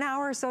know, an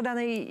hour or so down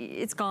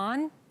it's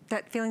gone,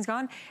 that feeling's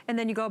gone, and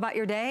then you go about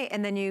your day,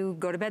 and then you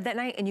go to bed that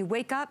night and you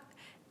wake up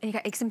and you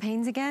got aches and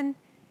pains again.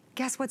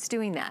 Guess what's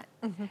doing that?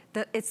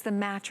 It's the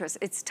mattress.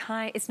 It's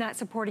time. It's not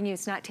supporting you.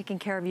 It's not taking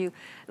care of you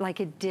like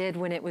it did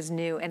when it was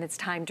new, and it's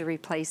time to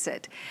replace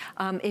it.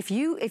 If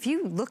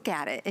you look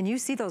at it and you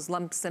see those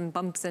lumps and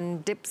bumps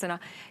and dips, and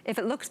if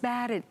it looks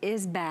bad, it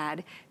is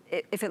bad.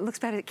 If it looks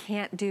bad, it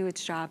can't do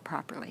its job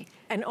properly.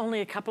 And only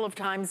a couple of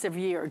times a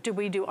year do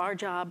we do our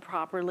job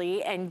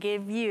properly and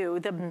give you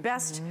the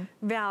best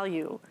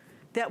value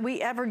that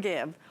we ever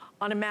give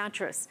on a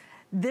mattress.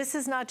 This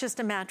is not just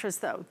a mattress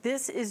though.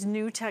 This is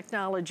new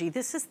technology.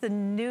 This is the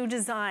new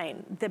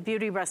design that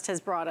Beautyrest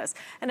has brought us.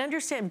 And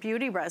understand,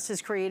 Beautyrest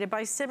is created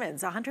by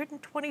Simmons.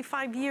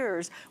 125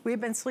 years we've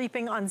been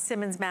sleeping on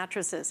Simmons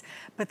mattresses.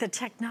 But the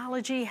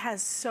technology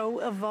has so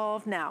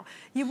evolved now.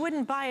 You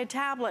wouldn't buy a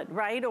tablet,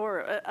 right?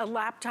 Or a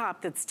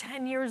laptop that's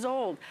 10 years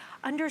old.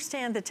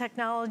 Understand the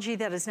technology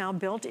that is now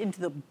built into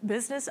the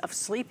business of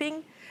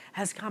sleeping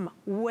has come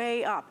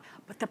way up.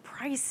 But the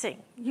pricing,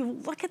 you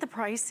look at the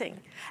pricing.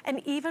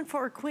 And even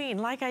for a queen,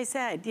 like I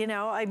said, you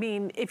know, I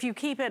mean, if you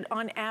keep it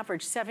on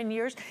average 7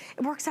 years,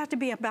 it works out to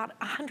be about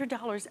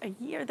 $100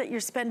 a year that you're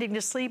spending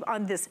to sleep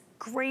on this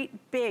great,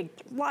 big,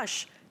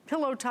 plush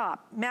pillow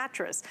top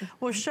mattress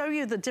will show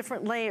you the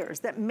different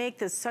layers that make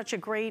this such a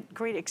great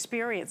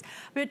experience.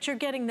 But you're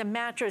getting the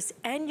mattress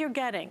and you're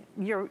getting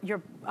your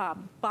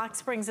box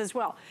springs as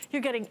well.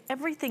 You're getting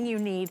everything you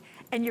need,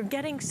 and you're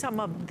getting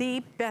some of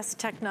the best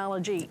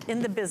technology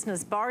in the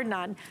business, bar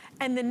none,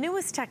 and the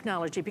newest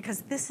technology,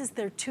 because this is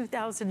their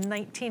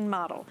 2019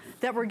 model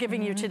that we're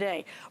giving you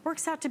today.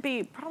 Works out to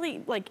be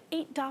probably like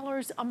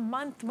 $8 a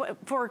month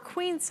for a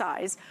queen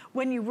size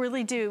when you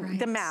really do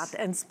the math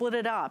and split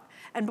it up.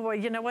 And boy,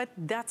 you know what?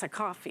 That's a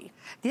coffee.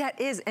 Yeah, it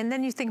is. And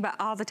then you think about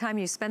all the time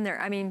you spend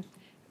there. I mean,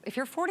 if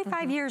you're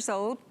 45 years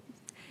old,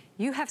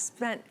 you have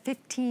spent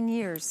 15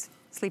 years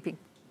sleeping.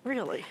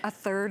 Really? A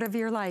third of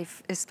your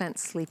life is spent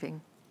sleeping.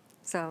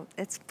 So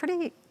it's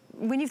pretty,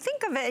 when you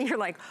think of it, you're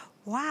like,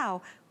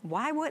 wow,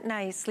 why wouldn't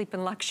I sleep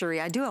in luxury?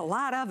 I do a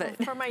lot of it.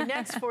 Well, for my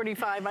next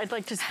 45, I'd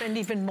like to spend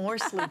even more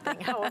sleeping.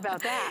 How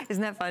about that?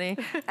 Isn't that funny?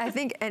 I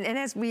think, and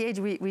as we age,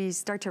 we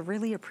start to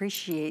really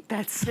appreciate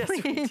that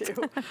sleep. Yes, we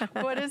do.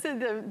 What is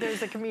it?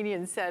 There's a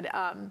comedian said,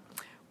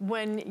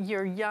 when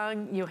you're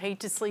young, you hate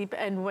to sleep,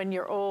 and when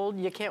you're old,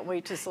 you can't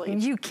wait to sleep.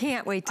 You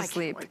can't wait to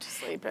sleep. I can't wait to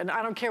sleep, and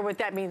I don't care what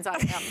that means. I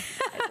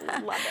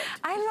love it.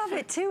 I love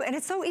it too, and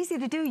it's so easy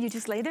to do. You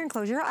just lay there and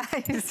close your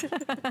eyes.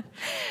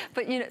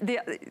 But you know,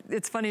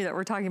 it's funny that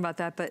we're talking about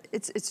that, but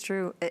it's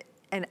true,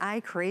 and I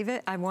crave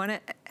it. I want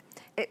it.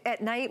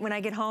 At night when I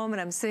get home and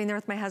I'm sitting there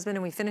with my husband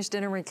and we finish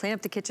dinner and we clean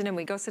up the kitchen and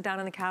we go sit down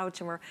on the couch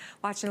and we're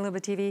watching a little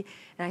bit of TV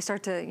and I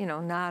start to, you know,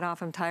 nod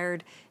off, I'm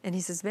tired. And he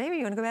says, baby,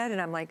 you wanna go to bed?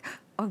 And I'm like,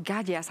 oh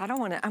God, yes, I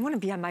wanna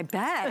be on my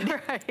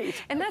bed. Right.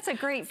 And that's a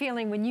great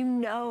feeling when you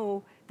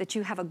know that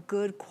you have a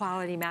good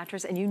quality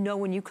mattress and you know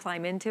when you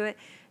climb into it,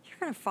 you're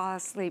gonna fall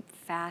asleep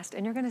fast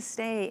and you're gonna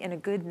stay in a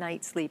good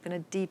night's sleep, in a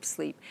deep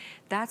sleep.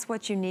 That's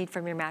what you need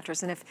from your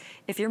mattress. And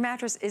if your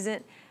mattress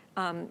isn't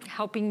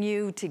helping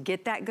you to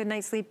get that good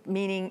night's sleep,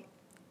 meaning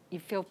you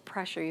feel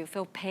pressure, you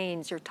feel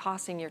pains, you're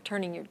tossing, you're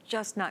turning, you're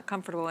just not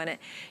comfortable in it,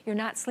 you're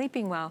not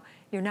sleeping well,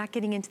 you're not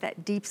getting into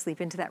that deep sleep,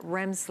 into that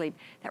REM sleep.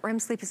 That REM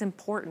sleep is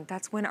important.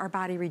 That's when our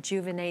body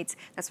rejuvenates,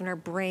 that's when our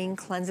brain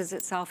cleanses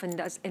itself and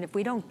if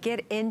we don't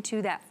get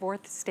into that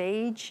fourth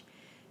stage,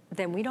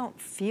 then we don't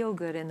feel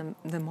good in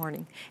the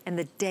morning and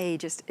the day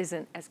just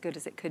isn't as good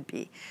as it could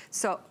be.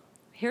 So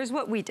here's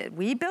what we did.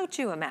 We built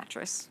you a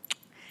mattress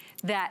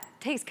that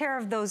takes care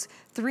of those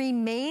three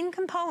main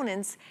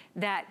components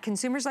that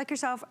consumers like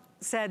yourself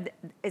said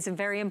is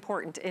very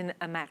important in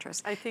a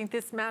mattress. I think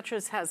this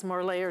mattress has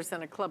more layers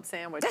than a club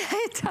sandwich.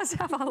 It does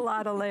have a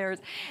lot of layers.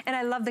 And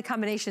I love the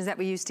combinations that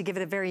we use to give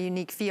it a very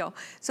unique feel.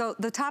 So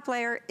the top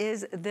layer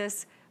is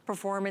this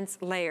performance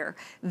layer.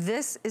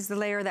 This is the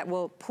layer that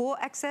will pull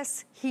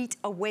excess heat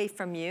away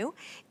from you.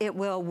 It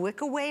will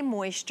wick away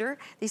moisture.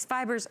 These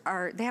fibers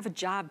they have a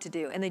job to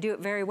do and they do it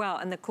very well.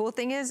 And the cool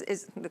thing is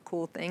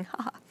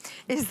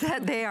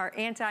that they are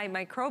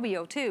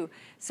antimicrobial too.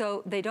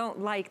 So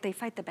they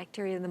fight the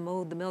bacteria, the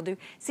mold, the mildew.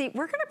 See,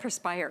 we're gonna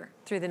perspire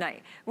through the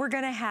night. We're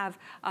gonna have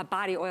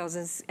body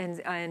oils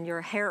and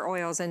your hair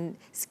oils and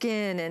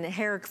skin and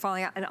hair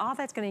falling out and all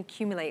that's gonna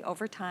accumulate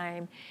over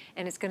time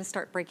and it's gonna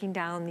start breaking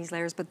down these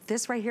layers. But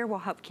this right here will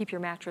help keep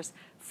your mattress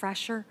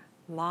fresher,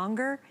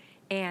 longer,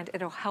 and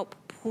it'll help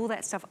pull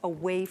that stuff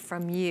away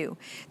from you.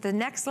 The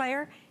next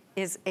layer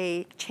is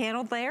a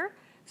channeled layer.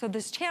 So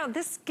this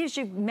gives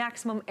you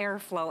maximum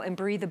airflow and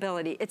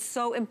breathability. It's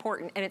so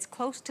important and it's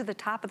close to the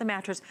top of the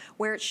mattress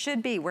where it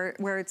should be,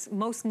 where it's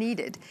most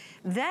needed.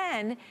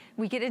 Then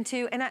we get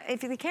into, and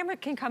if the camera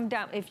can come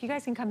down, if you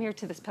guys can come here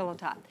to this pillow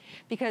top,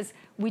 because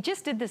we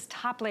just did this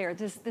top layer,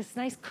 this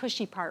nice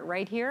cushy part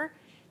right here.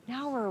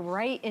 Now we're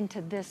right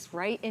into this,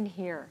 right in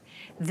here.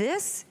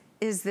 This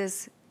is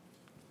this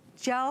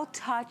Gel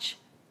Touch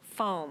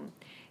foam.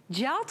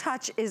 Gel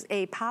Touch is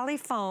a poly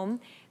foam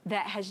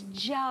that has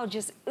gel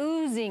just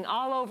oozing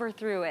all over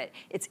through it.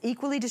 It's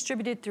equally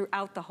distributed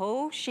throughout the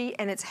whole sheet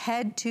and it's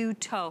head to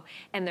toe.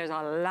 And there's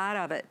a lot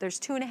of it.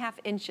 There's 2.5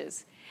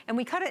 inches. And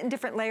we cut it in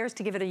different layers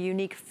to give it a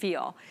unique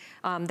feel.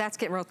 That's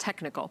getting real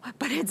technical,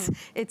 but it's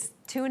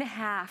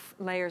 2.5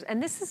 layers.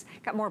 And this has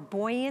got more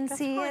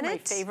buoyancy in it.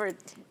 That's my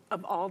favorite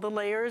of all the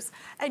layers.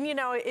 And you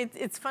know,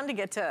 it's fun to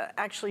get to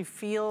actually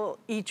feel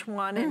each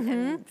one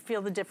and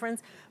feel the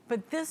difference.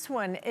 But this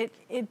one, it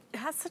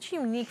has such a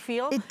unique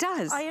feel. It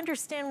does. I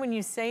understand when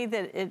you say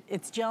that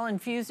it's gel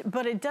infused,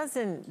 but it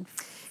doesn't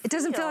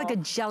feel like a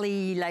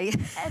jelly, like.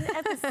 And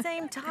at the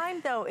same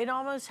time though, it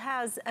almost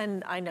has,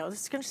 and I know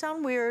this is gonna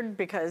sound weird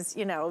because,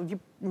 you know, you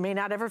may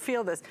not ever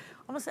feel this,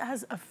 almost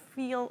has a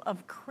feel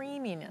of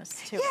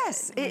creaminess to it.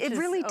 Yes, it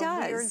really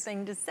does. It's a weird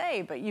thing to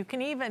say, but you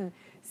can even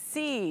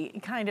see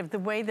kind of the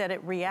way that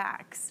it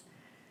reacts.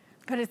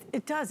 But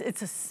it does,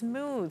 it's a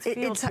smooth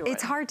feel to it.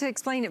 It's hard to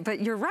explain it,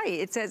 but you're right.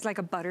 It says like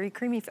a buttery,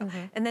 creamy feel.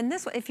 And then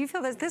this one, if you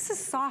feel this is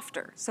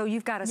softer. So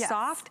you've got a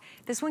soft,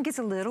 this one gets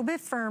a little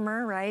bit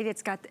firmer, right?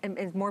 It's got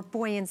more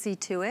buoyancy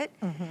to it.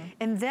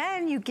 And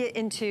then you get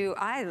into,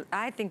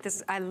 I think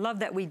this, I love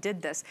that we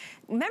did this.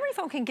 Memory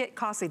foam can get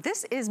costly.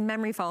 This is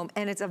memory foam,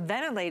 and it's a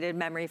ventilated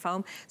memory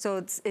foam.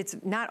 So it's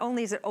not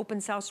only is it open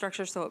cell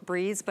structure so it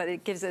breathes, but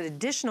it gives it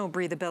additional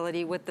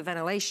breathability with the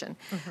ventilation.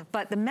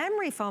 But the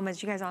memory foam,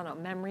 as you guys all know,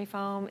 memory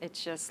foam,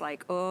 it's just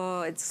like,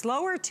 oh, it's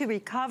slower to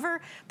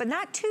recover, but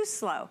not too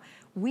slow.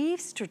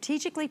 We've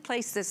strategically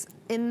placed this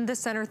in the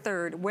center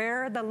third,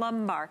 where the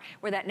lumbar,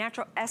 where that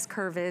natural S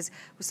curve is,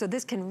 so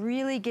this can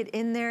really get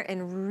in there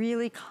and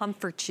really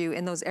comfort you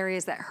in those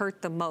areas that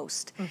hurt the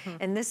most.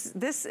 And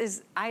this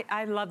is,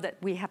 I love that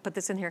we have put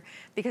this in here,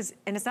 because,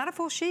 and it's not a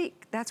full sheet.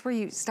 That's where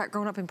you start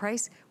going up in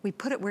price. We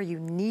put it where you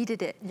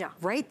needed it,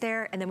 right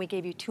there, and then we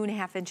gave you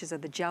 2.5 inches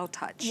of the gel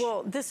touch.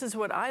 Well, this is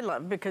what I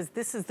love, because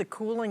this is the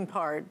cooling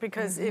part,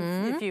 because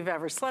if you've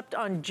ever slept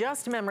on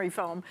just memory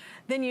foam,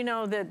 then you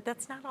know that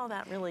that's not all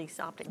that really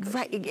soft and cushy.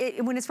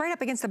 Right, when it's right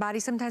up against the body,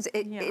 sometimes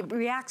it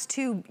reacts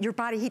to your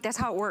body heat. That's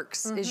how it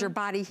works, is your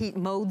body heat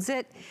molds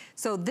it.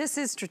 So this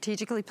is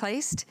strategically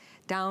placed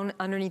down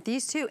underneath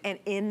these two and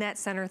in that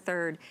center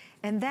third.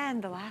 And then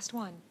the last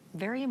one,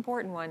 very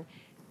important one,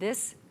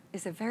 this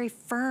is a very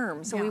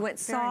firm. So we went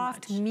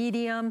soft,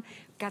 medium,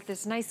 got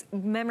this nice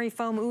memory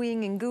foam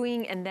oohing and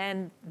gooing, and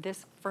then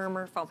this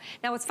firmer foam.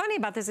 Now what's funny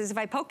about this is if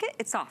I poke it,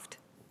 it's soft.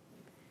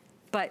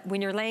 But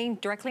when you're laying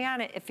directly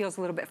on it, it feels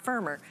a little bit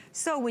firmer.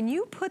 So when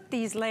you put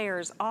these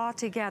layers all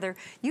together,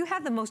 you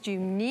have the most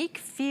unique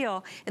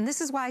feel. And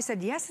this is why I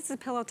said, yes, it's a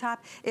pillow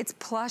top, it's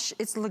plush,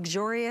 it's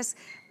luxurious,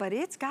 but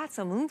it's got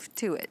some oomph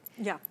to it.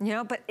 You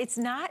know, but it's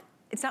not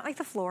like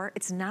the floor.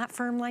 It's not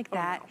firm like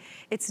that.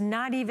 It's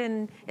not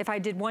even, if I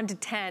did 1 to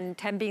 10,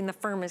 10 being the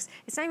firmest,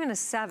 it's not even a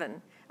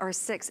 7 or a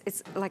 6.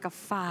 It's like a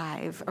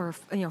 5 or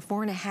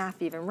 4.5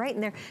 even, right in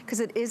there, because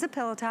it is a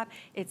pillow top.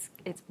 It's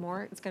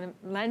gonna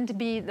lend to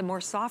be the more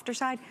softer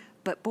side,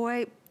 but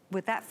boy,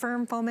 with that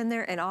firm foam in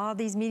there and all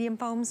these medium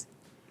foams,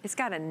 it's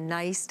got a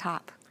nice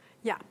top.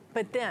 Yeah,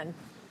 but then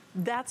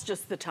that's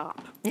just the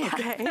top,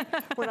 okay?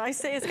 When I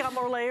say it's got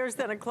more layers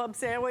than a club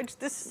sandwich,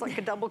 this is like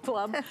a double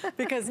club,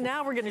 because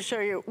now we're gonna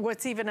show you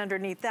what's even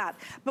underneath that.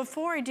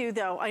 Before I do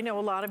though, I know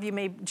a lot of you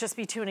may just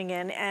be tuning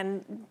in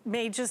and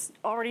may just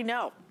already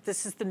know,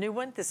 this is the new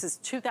one, this is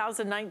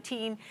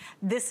 2019,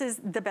 this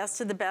is the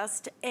best of the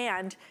best,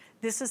 and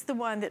this is the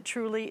one that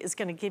truly is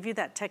gonna give you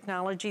that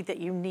technology that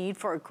you need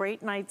for a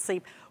great night's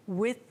sleep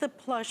with the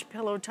plush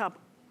pillow top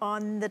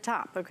on the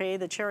top, okay,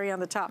 the cherry on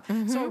the top.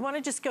 So I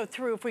wanna just go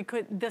through, if we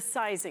could, the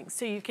sizing,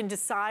 so you can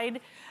decide.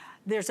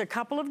 There's a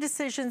couple of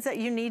decisions that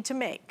you need to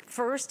make.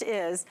 First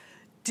is,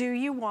 do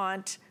you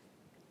want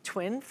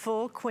twin,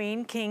 full,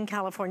 queen, king,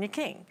 California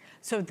king?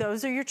 So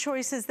those are your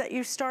choices that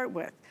you start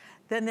with.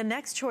 Then the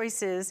next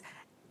choice is,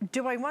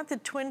 do I want the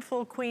twin,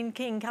 full, queen,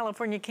 king,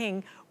 California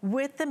king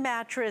with the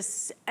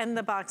mattress and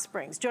the box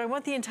springs? Do I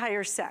want the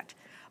entire set?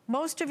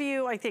 Most of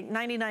you, I think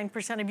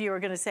 99% of you are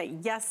gonna say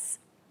yes.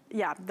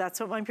 Yeah, that's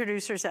what my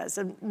producer says.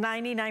 And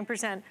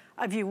 99%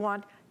 of you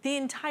want the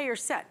entire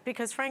set,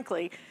 because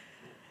frankly,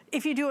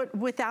 if you do it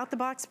without the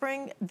box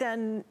spring,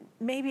 then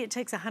maybe it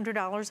takes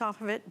 $100 off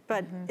of it,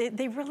 but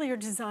they really are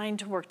designed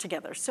to work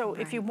together. So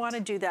if you wanna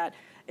do that,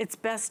 it's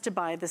best to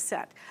buy the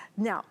set.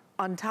 Now,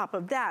 on top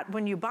of that,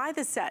 when you buy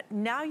the set,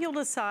 now you'll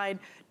decide,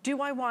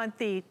 do I want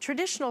the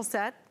traditional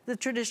set, the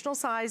traditional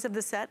size of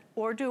the set,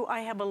 or do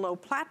I have a low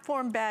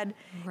platform bed,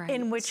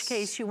 in which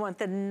case you want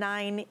the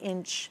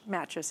 9-inch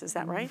mattress, is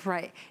that right?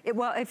 Right.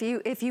 Well, if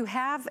you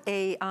have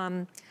a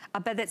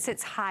bed that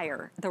sits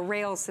higher, the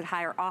rails sit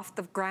higher off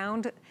the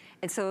ground,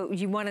 and so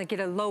you want to get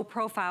a low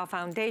profile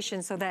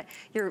foundation so that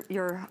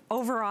your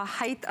overall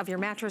height of your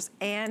mattress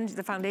and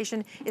the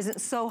foundation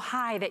isn't so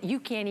high that you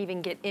can't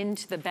even get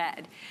into the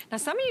bed. Now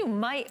some of you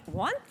might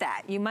want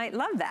that, you might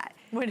love that.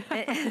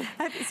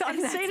 So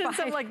I'm staying in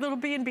some like little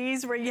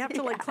B&Bs where you have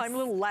to like climb a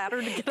little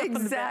ladder to get up in the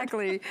bed.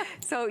 Exactly.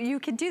 So you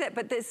can do that,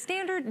 but the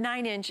standard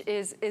 9-inch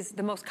is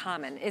the most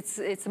common. It's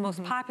the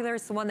most popular,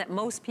 it's the one that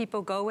most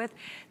people go with.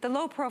 The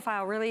low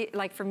profile really,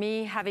 like for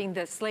me, having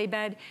the sleigh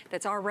bed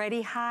that's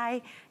already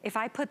high, if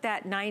I put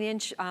that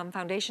 9-inch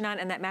foundation on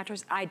and that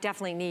mattress, I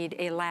definitely need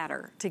a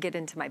ladder to get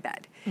into my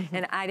bed.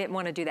 And I didn't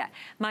want to do that.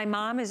 My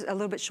mom is a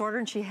little bit shorter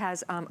and she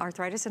has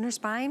arthritis in her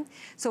spine,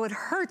 so it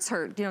hurts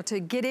her, to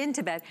get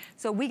into bed.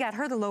 So we got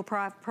her the low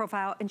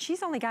profile, and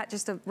she's only got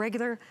just a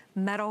regular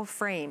metal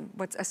frame,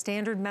 what's a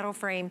standard metal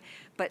frame,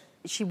 but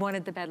she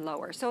wanted the bed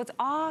lower. So it's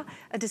all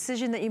a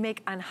decision that you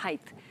make on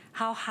height.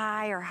 How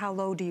high or how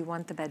low do you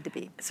want the bed to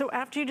be? So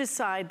after you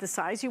decide the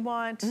size you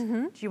want,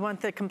 do you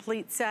want the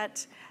complete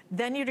set,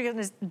 Then you're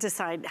gonna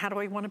decide, how do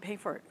I wanna pay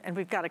for it? And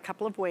we've got a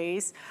couple of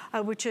ways,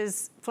 which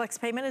is flex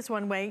payment is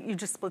one way. You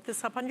just split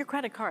this up on your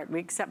credit card. We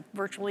accept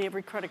virtually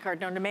every credit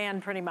card on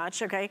demand pretty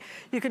much, okay?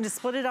 You can just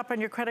split it up on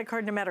your credit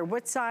card no matter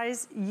what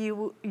size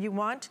you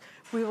want.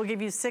 We will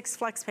give you 6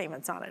 flex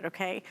payments on it,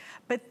 okay?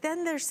 But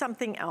then there's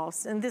something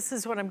else, and this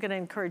is what I'm gonna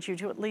encourage you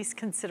to at least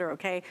consider,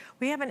 okay?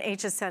 We have an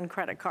HSN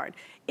credit card.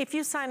 If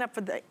you sign up for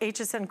the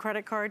HSN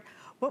credit card,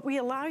 what we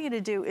allow you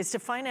to do is to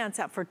finance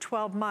that for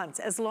 12 months.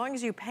 As long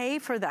as you pay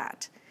for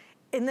that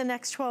in the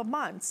next 12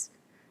 months,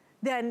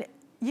 then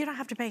you don't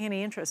have to pay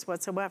any interest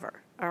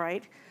whatsoever, all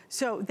right?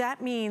 So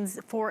that means,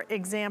 for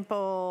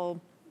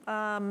example,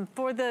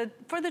 for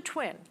the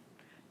twin,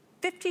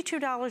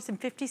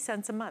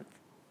 $52.50 a month.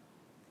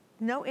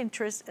 No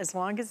interest as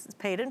long as it's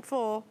paid in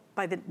full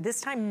by this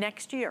time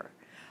next year.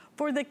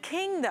 For the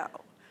king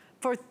though,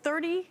 for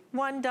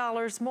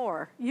 $31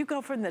 more, you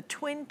go from the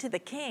twin to the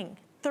king.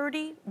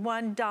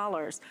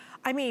 $31.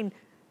 I mean,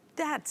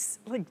 that's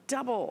like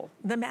double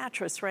the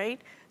mattress, right?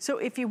 So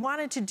if you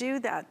wanted to do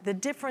that, the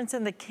difference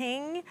in the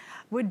king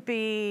would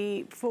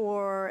be,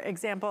 for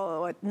example,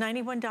 what,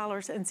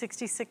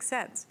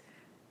 $91.66.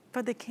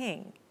 For the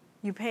king,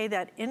 you pay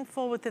that in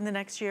full within the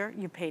next year,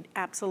 you paid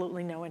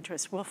absolutely no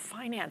interest. We'll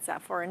finance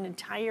that for an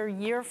entire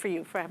year for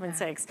you, for heaven's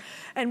sakes.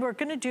 And we're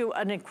gonna do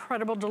an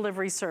incredible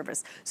delivery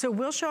service. So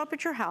we'll show up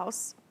at your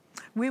house.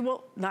 We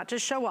will not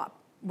just show up,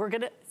 we're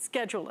gonna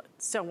schedule it.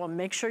 So we'll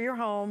make sure you're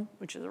home,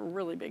 which is a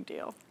really big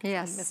deal.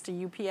 Yes. I missed a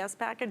UPS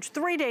package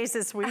 3 days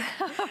this week.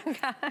 Oh,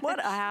 what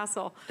a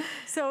hassle.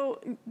 So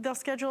they'll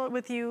schedule it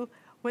with you.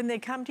 When they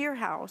come to your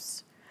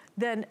house,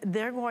 then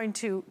they're going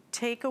to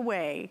take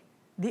away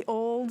the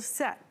old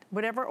set,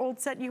 whatever old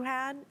set you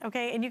had,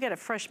 okay? And you get a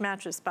fresh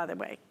mattress, by the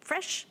way.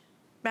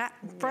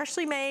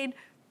 Freshly made,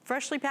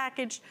 freshly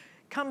packaged,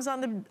 comes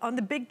on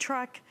the big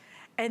truck,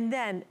 and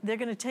then they're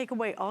gonna take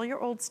away all your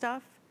old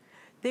stuff.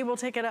 They will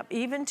take it up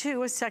even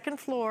to a second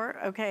floor,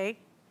 okay?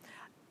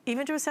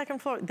 Even to a second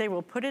floor, they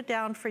will put it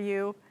down for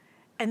you,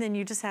 and then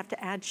you just have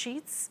to add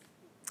sheets,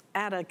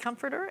 add a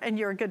comforter, and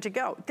you're good to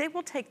go. They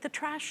will take the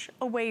trash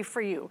away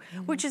for you,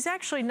 which is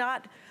actually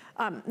not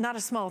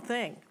a small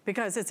thing,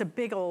 because it's a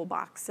big old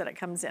box that it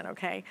comes in,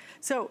 okay?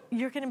 So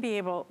you're gonna be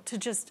able to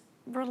just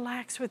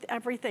relax with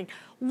everything.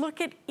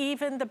 Look at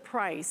even the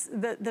price,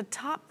 the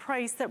top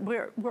price that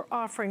we're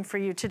offering for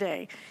you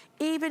today.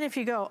 Even if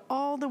you go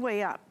all the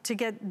way up to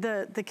get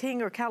the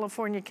king or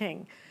California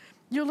king,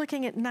 you're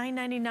looking at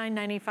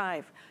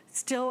 $999.95,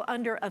 still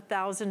under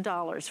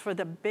 $1,000 for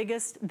the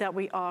biggest that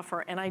we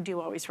offer. And I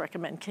do always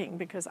recommend king,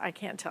 because I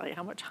can't tell you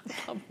how much I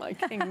love my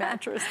king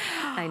mattress.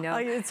 I know.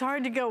 It's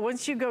hard to go,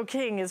 once you go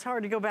king, it's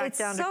hard to go back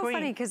down to queen. It's so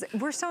funny, because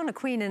we're still in a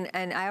queen,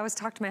 and I always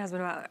talk to my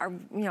husband about,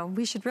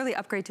 we should really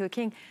upgrade to a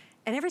king.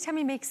 And every time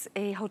he makes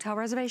a hotel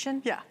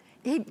reservation, yeah,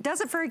 he does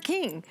it for a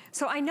king.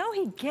 So I know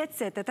he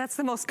gets it, that's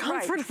the most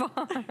comfortable.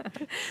 Right.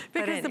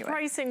 Because anyway, the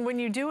pricing, when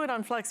you do it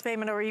on flex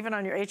payment or even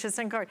on your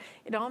HSN card,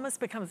 it almost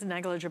becomes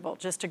negligible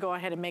just to go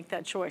ahead and make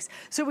that choice.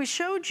 So we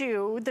showed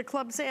you the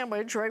club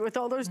sandwich, right, with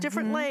all those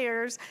different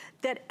layers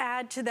that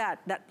add to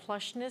that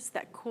plushness,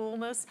 that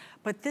coolness.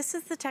 But this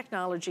is the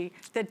technology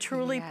that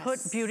truly put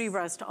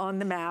Beautyrest on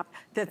the map,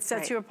 that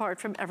sets you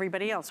apart from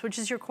everybody else, which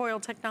is your coil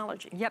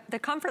technology. Yep, the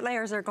comfort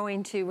layers are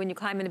going to, when you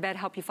climb into bed,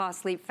 help you fall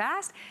asleep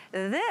fast.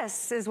 This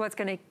is what's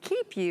gonna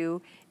keep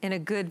you in a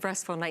good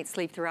restful night's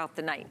sleep throughout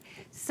the night.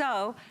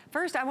 So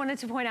first I wanted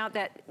to point out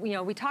that,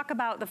 we talk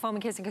about the foam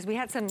and kissing, because we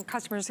had some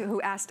customers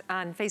who asked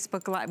on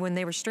Facebook Live when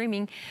they were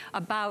streaming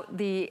about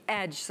the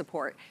edge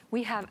support.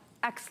 We have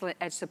excellent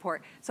edge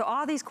support. So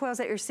all these coils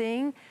that you're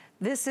seeing,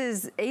 this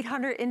is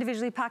 800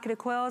 individually pocketed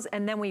coils,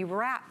 and then we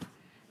wrap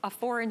a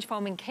 4-inch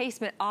foam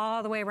encasement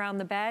all the way around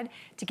the bed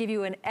to give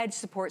you an edge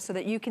support so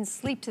that you can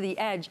sleep to the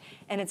edge.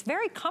 And it's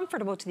very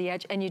comfortable to the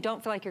edge, and you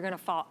don't feel like you're gonna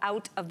fall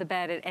out of the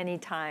bed at any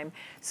time.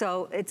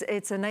 So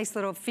it's a nice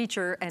little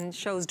feature and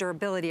shows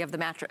durability of the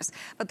mattress.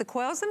 But the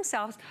coils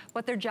themselves,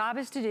 what their job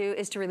is to do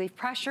is to relieve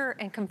pressure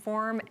and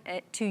conform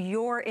to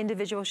your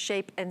individual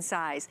shape and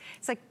size.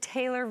 It's like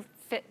tailor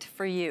fit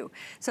for you.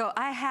 So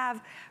I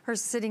have her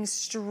sitting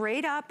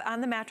straight up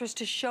on the mattress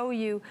to show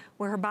you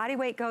where her body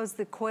weight goes,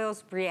 the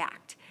coils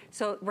react.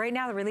 So right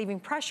now they're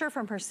relieving pressure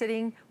from her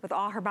sitting with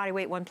all her body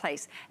weight one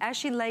place. As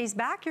she lays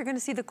back, you're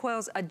gonna see the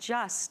coils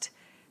adjust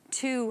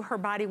to her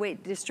body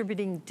weight,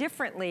 distributing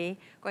differently,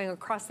 going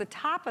across the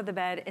top of the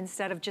bed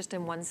instead of just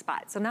in one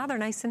spot. So now they're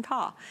nice and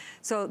tall.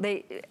 So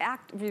they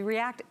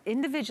react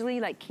individually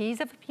like keys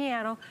of a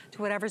piano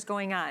to whatever's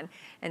going on.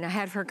 And I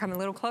had her come a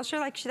little closer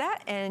like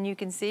that, and you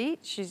can see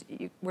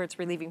where it's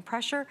relieving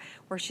pressure,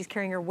 where she's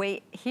carrying her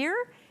weight here,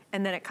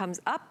 and then it comes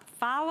up,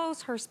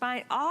 follows her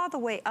spine all the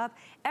way up.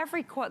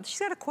 Every coil, she's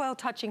got a coil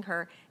touching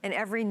her in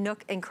every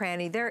nook and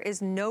cranny. There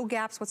is no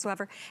gaps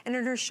whatsoever. And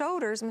in her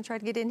shoulders, I'm gonna try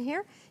to get in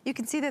here, you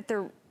can see that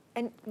they're,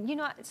 and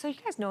so you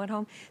guys know at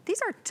home,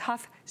 these are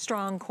tough,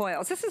 strong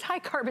coils. This is high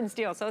carbon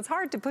steel, so it's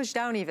hard to push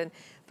down even,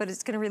 but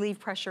it's gonna relieve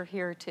pressure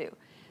here too.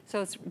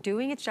 So it's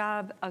doing its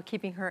job of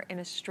keeping her in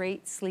a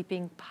straight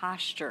sleeping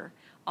posture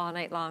all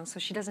night long,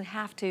 so she doesn't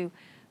have to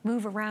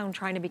move around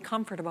trying to be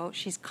comfortable.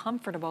 She's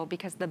comfortable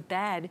because the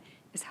bed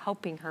is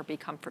helping her be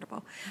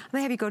comfortable. I'm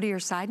gonna have you go to your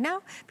side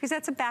now because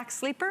that's a back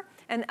sleeper.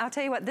 And I'll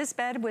tell you what, this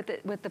bed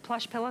with the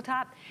plush pillow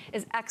top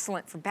is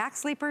excellent for back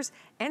sleepers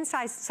and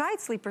side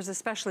sleepers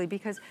especially,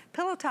 because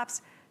pillow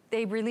tops,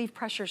 they relieve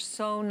pressure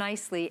so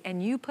nicely,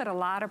 and you put a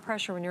lot of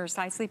pressure when you're a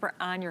side sleeper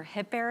on your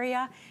hip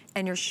area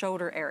and your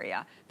shoulder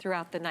area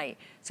throughout the night.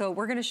 So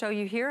we're gonna show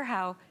you here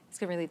how it's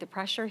gonna relieve the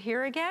pressure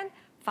here again.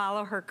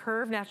 Follow her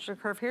curve, natural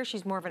curve here.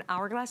 She's more of an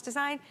hourglass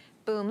design.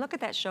 Boom, look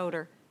at that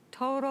shoulder.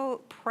 Total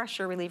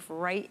pressure relief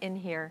right in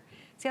here.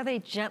 See how they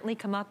gently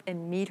come up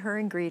and meet her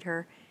and greet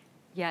her,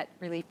 yet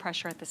relieve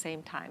pressure at the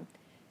same time.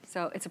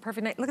 So it's a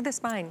perfect night. Look at the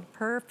spine,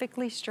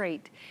 perfectly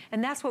straight.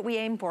 And that's what we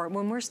aim for.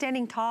 When we're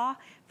standing tall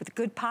with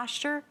good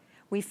posture,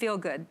 we feel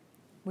good.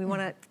 We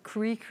wanna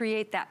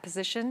recreate that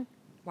position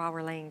while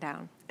we're laying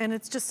down. And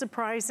it's just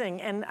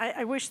surprising. And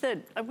I wish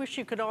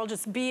you could all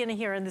just be in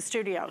here in the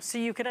studio so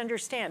you could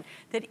understand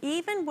that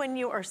even when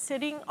you are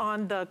sitting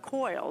on the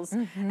coils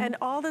and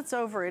all that's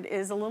over it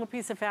is a little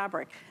piece of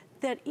fabric,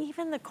 that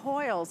even the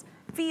coils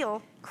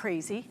feel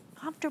crazy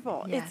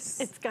comfortable. Yes.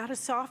 It's got a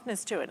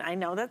softness to it. I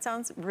know that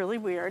sounds really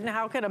weird. And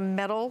how could a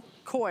metal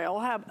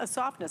coil have a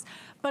softness?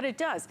 But it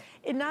does.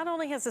 It not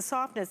only has a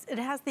softness, it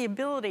has the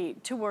ability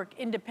to work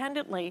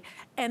independently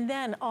and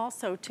then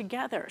also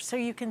together. So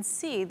you can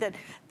see that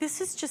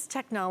this is just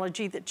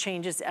technology that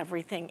changes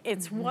everything.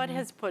 It's what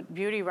has put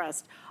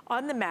Beautyrest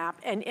on the map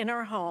and in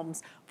our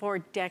homes for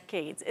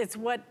decades. It's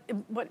what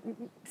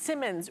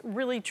Simmons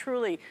really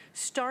truly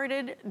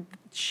started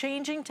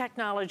changing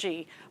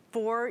technology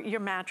for your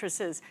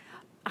mattresses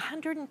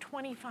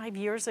 125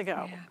 years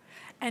ago. Yeah.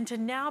 And to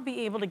now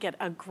be able to get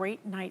a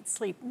great night's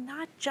sleep,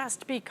 not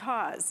just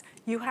because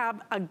you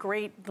have a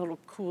great little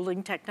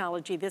cooling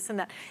technology, this and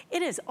that.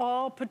 It is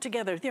all put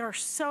together. There are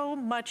so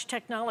much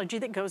technology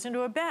that goes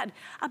into a bed.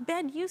 A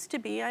bed used to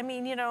be, I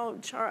mean, you know,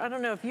 I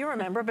don't know if you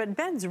remember, but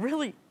beds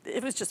really,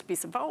 it was just a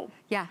piece of foam.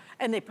 Yeah.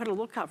 And they put a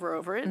little cover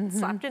over it,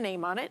 slapped a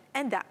name on it,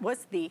 and that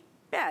was the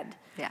bed.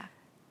 Yeah.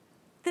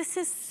 This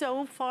is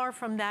so far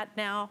from that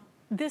now.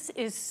 This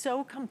is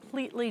so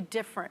completely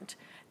different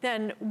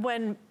than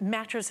when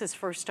mattresses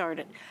first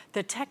started.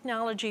 The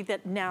technology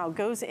that now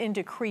goes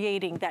into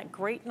creating that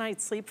great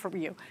night's sleep for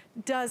you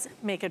does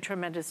make a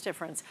tremendous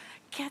difference.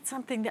 Get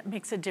something that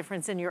makes a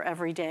difference in your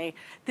everyday.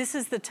 This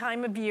is the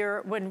time of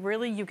year when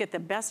really you get the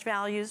best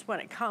values when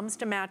it comes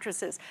to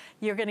mattresses.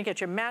 You're gonna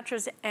get your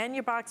mattress and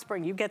your box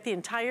spring. You get the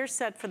entire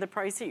set for the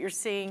price that you're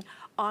seeing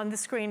on the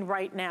screen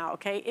right now,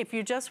 okay? If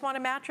you just want a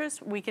mattress,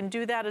 we can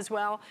do that as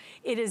well.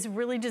 It is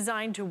really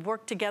designed to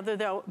work together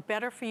though,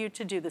 better for you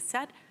to do the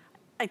set.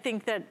 I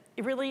think that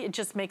it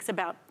just makes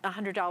about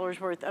 $100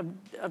 worth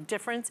of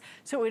difference.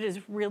 So it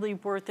is really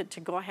worth it to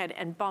go ahead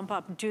and bump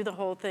up, do the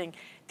whole thing.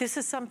 This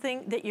is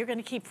something that you're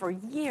gonna keep for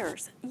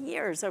years,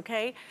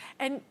 okay?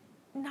 And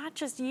not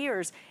just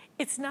years,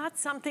 it's not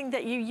something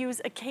that you use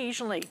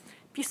occasionally.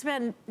 If you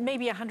spend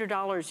maybe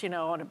 $100, you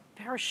know, on a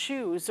pair of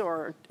shoes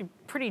or a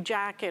pretty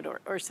jacket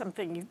or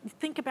something, you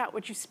think about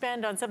what you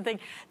spend on something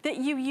that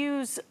you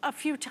use a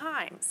few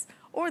times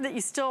or that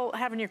you still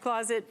have in your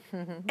closet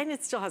and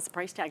it still has a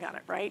price tag on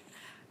it, right?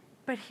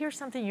 But here's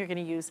something you're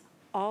gonna use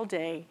all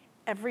day,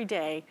 every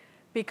day,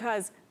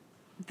 because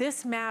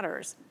this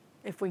matters.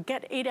 If we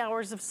get 8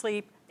 hours of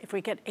sleep, if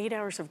we get 8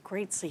 hours of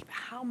great sleep,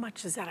 how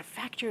much does that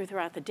affect you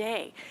throughout the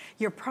day?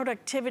 Your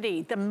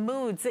productivity, the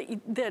moods,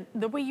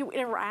 the way you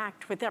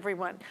interact with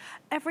everyone.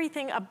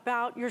 Everything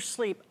about your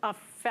sleep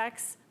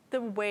affects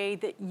the way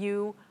that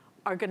you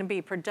are gonna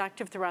be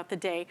productive throughout the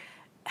day,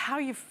 how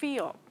you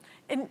feel.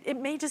 And it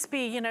may just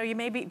be, you know, you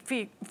may be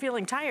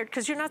feeling tired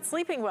because you're not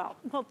sleeping well.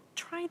 Well,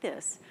 try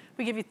this.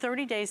 We give you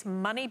 30 days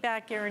money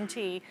back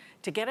guarantee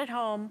to get it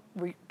home.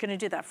 We're gonna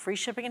do that free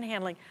shipping and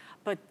handling.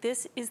 But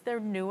this is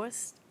their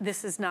newest.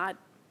 This is not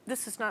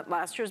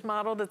last year's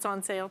model that's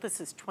on sale.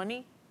 This is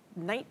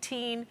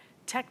 2019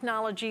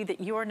 technology that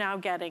you are now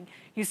getting.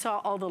 You saw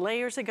all the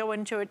layers that go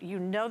into it. You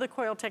know the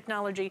coil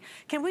technology.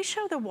 Can we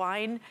show the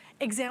wine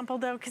example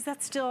though? Because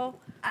that's still,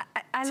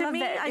 to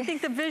me, I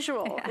think the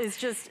visual is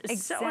just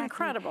so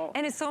incredible.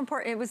 And it's so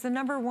important. It was the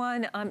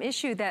 #1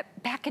 issue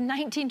that back in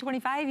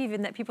 1925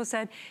 even that people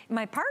said,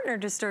 my partner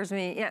disturbs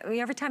me. Yeah,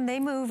 every time they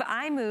move,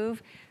 I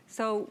move.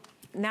 So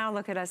now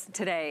look at us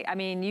today. I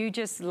mean, you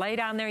just lay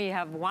down there, you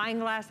have wine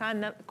glass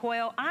on the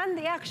coil, on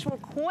the actual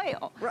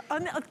coil.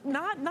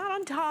 Not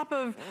on top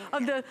of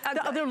the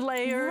other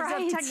layers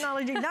of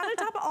technology, not on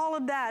top of all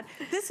of that.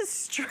 This is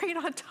straight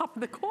on top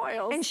of the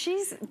coils. And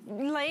she's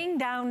laying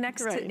down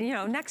next to, you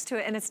know, next to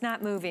it and it's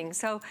not moving.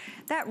 So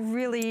that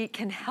really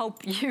can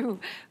help you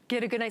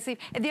get a good night's sleep.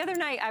 And the other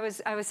night, I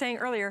was saying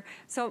earlier,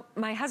 so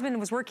my husband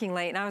was working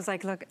late and I was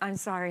like, look, I'm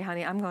sorry,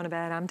 honey, I'm going to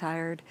bed, I'm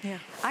tired. Yeah.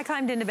 I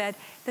climbed into bed.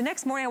 The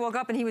next morning I woke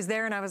up and he was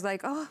there and I was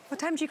like, oh, what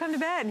time did you come to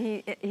bed?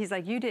 And he's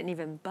like, you didn't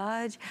even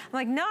budge. I'm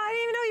like, no, I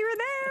didn't even know you were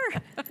there.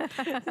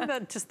 Isn't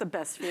that just the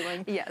best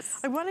feeling? Yes.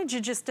 I wanted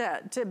you just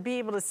to be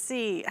able to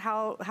see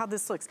how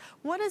this looks.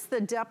 What is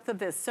the depth of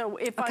this? So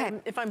if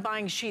I'm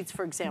buying sheets,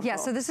 for example. Yeah,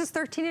 so this is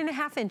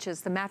 13.5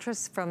 inches, the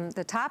mattress from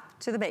the top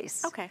to the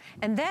base. Okay.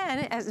 And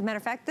then, as a matter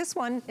of fact, this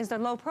one is the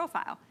low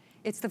profile.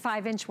 It's the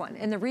 5-inch one.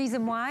 And the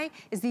reason why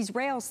is these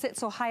rails sit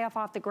so high up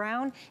off the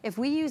ground. If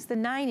we use the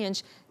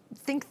 9-inch,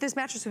 think this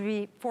mattress would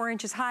be 4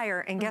 inches higher,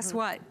 and guess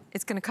what?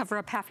 It's gonna cover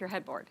up half your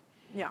headboard.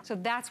 Yeah. So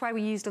that's why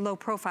we used a low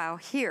profile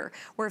here,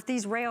 where if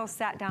these rails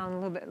sat down a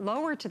little bit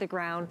lower to the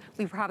ground,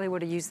 we probably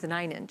would have used the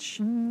 9-inch.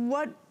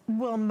 What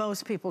will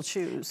most people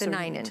choose? The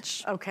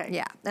 9-inch. Okay.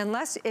 Yeah,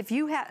 unless if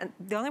you have,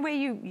 the only way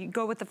you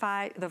go with the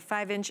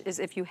 5-inch is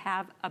if you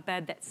have a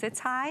bed that sits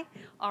high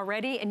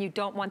already and you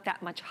don't want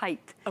that much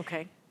height.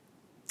 Okay.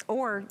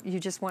 Or you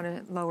just want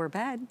a lower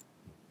bed.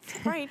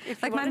 Right,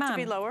 if you like want my it mom.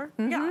 to be lower.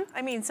 Yeah,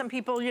 I mean, some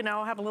people, you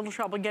know, have a little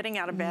trouble getting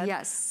out of bed.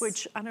 Yes.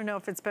 Which, I don't know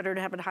if it's better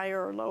to have it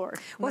higher or lower.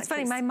 Well, it's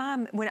funny, my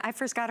mom, when I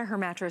first got her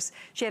mattress,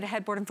 she had a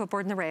headboard and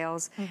footboard and the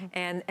rails,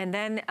 and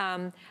then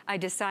I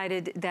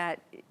decided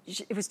that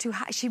it was too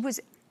high. She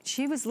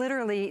was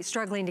literally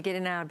struggling to get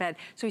in and out of bed.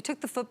 So we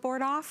took the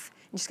footboard off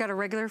and just got a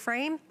regular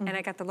frame, and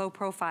I got the low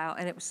profile,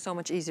 and it was so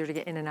much easier to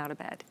get in and out of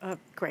bed.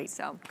 Great,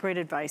 So great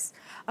advice.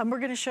 We're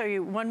gonna show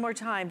you one more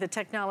time the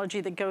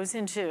technology that goes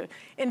into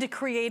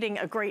creating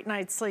a great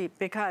night's sleep,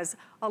 because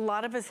a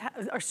lot of us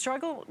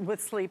struggle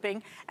with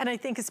sleeping, and I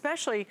think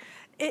especially,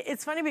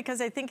 it's funny because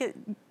I think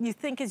you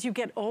think as you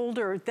get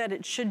older that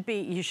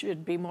you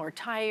should be more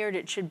tired,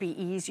 it should be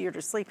easier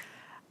to sleep.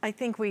 I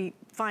think we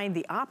find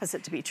the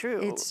opposite to be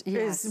true.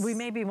 Yes. We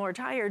may be more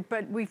tired,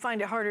 but we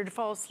find it harder to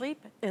fall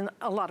asleep in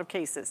a lot of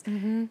cases.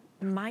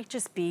 It might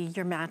just be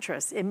your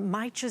mattress. It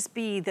might just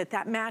be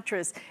that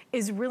mattress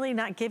is really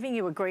not giving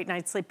you a great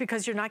night's sleep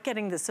because you're not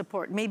getting the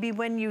support. Maybe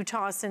when you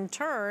toss and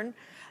turn,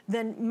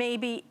 then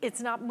maybe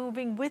it's not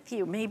moving with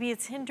you. Maybe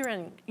it's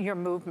hindering your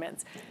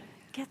movements.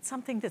 Get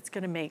something that's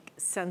gonna make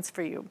sense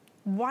for you.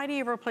 Why do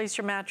you replace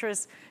your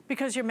mattress?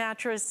 Because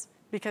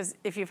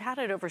if you've had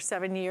it over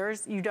 7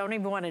 years, you don't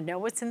even want to know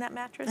what's in that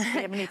mattress.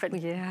 You haven't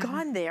even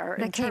gone there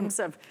in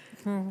terms of...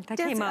 that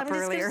came up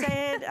earlier. I'm just going to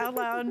say it out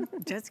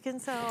loud. Dead skin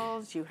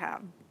cells, you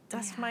have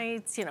dust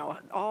mites, you know,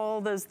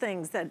 all those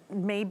things that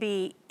may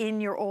be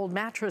in your old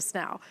mattress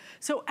now.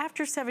 So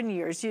after 7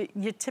 years,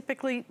 you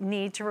typically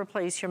need to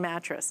replace your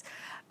mattress.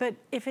 But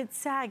if it's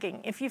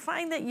sagging, if you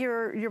find that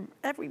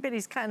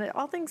everybody's kind of,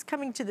 all things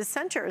coming to the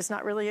center is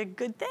not really a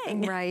good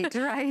thing. Right,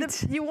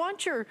 right. You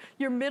want your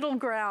middle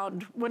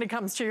ground when it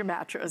comes to your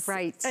mattress.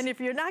 Right. And if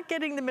you're not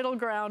getting the middle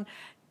ground,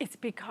 it's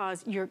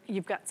because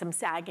you've got some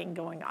sagging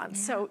going on.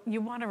 So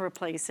you want to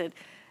replace it.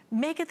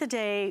 Make it the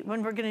day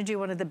when we're gonna do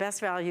one of the best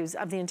values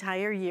of the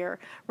entire year.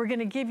 We're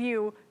gonna give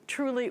you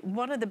truly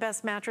one of the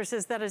best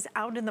mattresses that is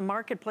out in the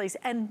marketplace,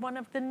 and one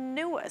of the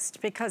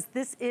newest, because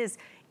this is,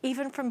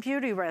 even from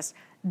Beautyrest,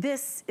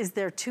 this is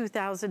their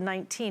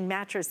 2019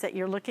 mattress that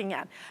you're looking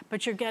at.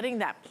 But you're getting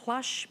that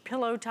plush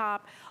pillow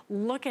top.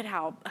 Look at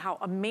how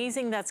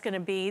amazing that's gonna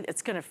be.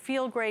 It's gonna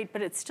feel great,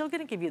 but it's still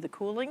gonna give you the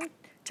cooling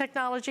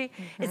technology.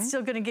 It's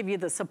still gonna give you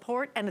the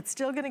support, and it's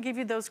still gonna give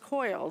you those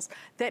coils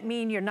that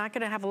mean you're not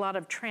gonna have a lot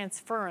of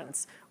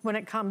transference when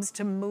it comes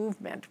to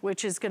movement,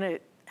 which is gonna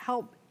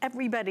help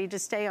everybody to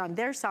stay on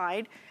their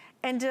side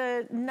and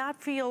to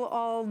not feel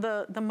all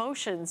the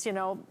motions. You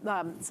know,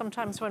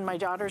 sometimes when my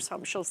daughter's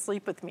home, she'll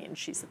sleep with me, and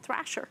she's a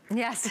thrasher.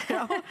 Yes. You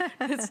know?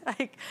 It's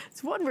like,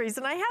 it's one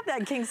reason I have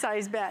that king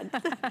size bed.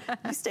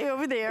 You stay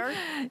over there,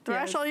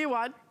 thrash all you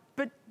want,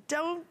 but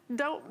don't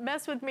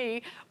mess with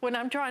me when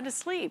I'm trying to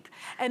sleep.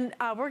 And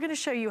we're gonna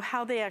show you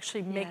how they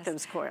actually make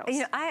those coils. You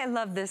know, I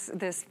love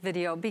this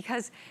video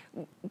because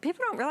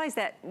people don't realize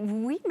that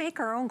we make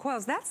our own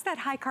coils. That's that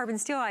high carbon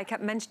steel I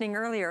kept mentioning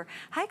earlier.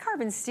 High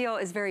carbon steel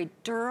is very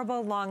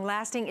durable, long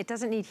lasting. It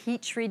doesn't need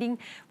heat treating,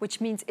 which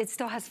means it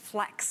still has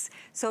flex.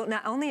 So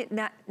not only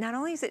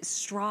is it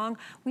strong,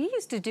 we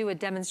used to do a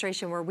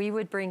demonstration where we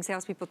would bring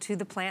salespeople to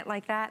the plant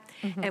like that,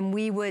 and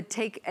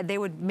they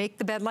would make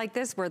the bed like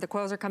this where the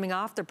coils are coming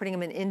off. They're putting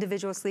them in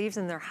individual sleeves,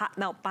 and they're hot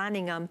melt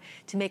bonding them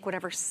to make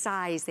whatever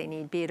size they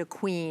need, be it a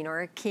queen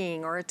or a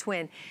king or a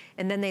twin.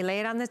 And then they lay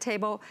it on the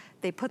table,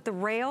 they put the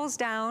rails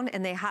down,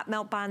 and they hot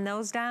melt bond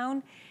those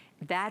down.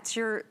 That's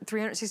your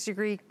 360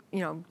 degree, you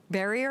know,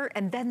 barrier,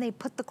 and then they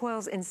put the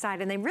coils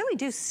inside, and they really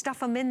do stuff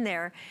them in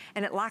there,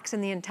 and it locks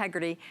in the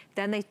integrity.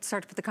 Then they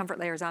start to put the comfort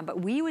layers on.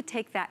 But we would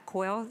take that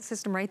coil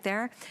system right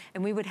there,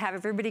 and we would have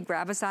everybody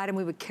grab a side, and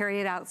we would carry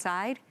it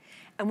outside,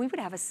 and we would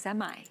have a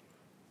semi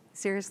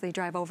seriously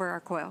drive over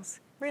our coils.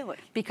 Really?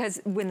 Because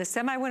when the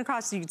semi went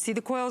across, you'd see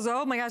the coils,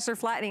 oh my gosh, they're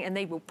flattening, and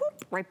they will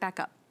poop right back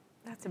up.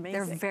 That's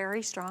amazing. They're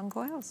very strong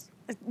coils.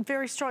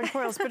 Very strong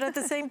coils, but at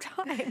the same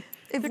time,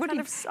 they're kind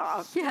of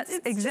soft. Yes,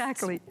 it's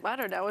exactly. Just, I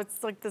don't know,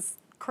 it's like this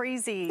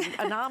crazy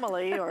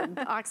anomaly or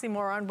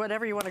oxymoron,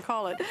 whatever you want to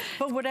call it.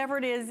 But whatever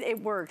it is,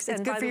 it works.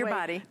 It's good for your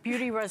body.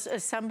 Beautyrest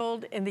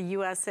assembled in the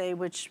USA,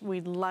 which we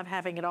love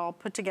having it all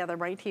put together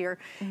right here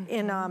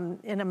in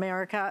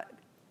America.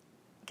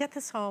 Get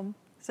this home.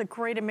 It's a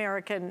great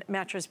American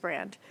mattress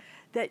brand.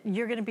 that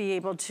you're gonna be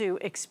able to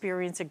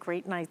experience a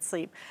great night's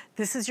sleep.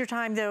 This is your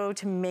time though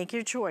to make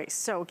your choice.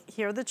 So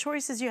here are the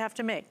choices you have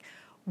to make.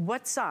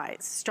 What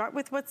size? Start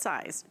with what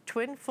size?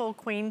 Twin, full,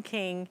 queen,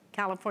 king,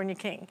 California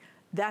king.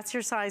 That's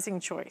your sizing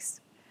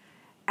choice.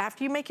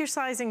 After you make your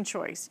sizing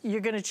choice,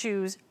 you're gonna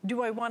choose,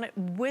 do I want it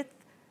with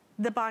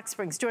the box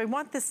springs? Do I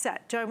want the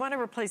set? Do I wanna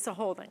replace the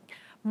whole thing?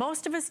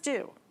 Most of us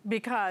do,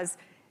 because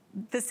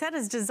the set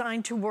is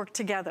designed to work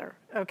together,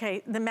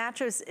 okay? The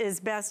mattress is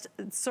best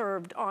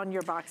served on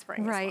your box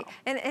spring right. as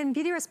well. And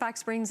Beautyrest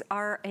box springs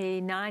are a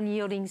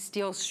non-yielding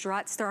steel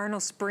struts. There are no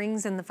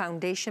springs in the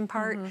foundation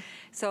part.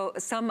 So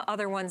some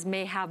other ones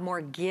may have more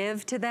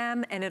give to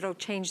them, and it'll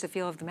change the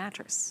feel of the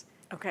mattress.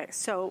 Okay,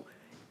 so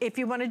if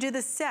you wanna do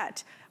the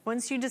set,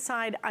 once you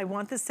decide I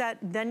want the set,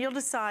 then you'll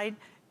decide,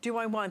 do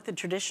I want the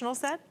traditional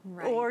set?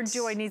 Right. Or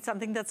do I need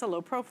something that's a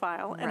low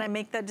profile? Right. And I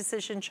make that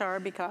decision, Char,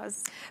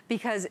 because?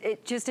 Because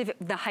it just, if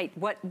the height,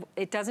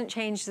 it doesn't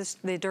change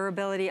the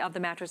durability of the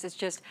mattress. It's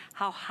just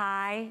how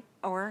high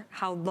or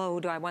how low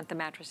do I want the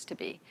mattress to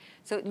be.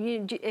 So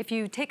if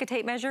you take a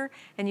tape measure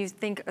and you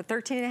think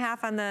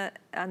 13.5 on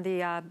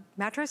the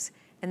mattress,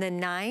 and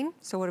then 9,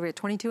 so what are we at,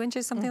 22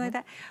 inches, something like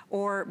that?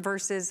 Or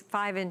versus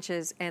 5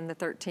 inches and the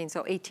 13,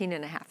 so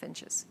 18.5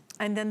 inches.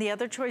 And then the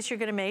other choice you're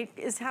gonna make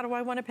is, how do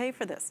I wanna pay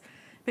for this?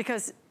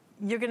 Because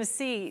you're gonna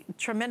see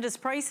tremendous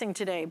pricing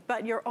today,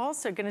 but you're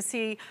also gonna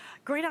see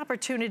great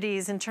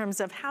opportunities in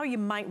terms of how you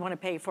might wanna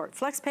pay for it.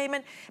 Flex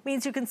payment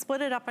means you can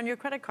split it up on your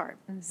credit card.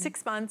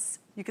 6 months,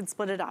 you can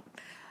split it up.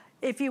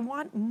 If you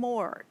want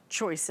more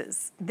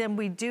choices, then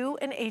we do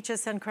an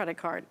HSN credit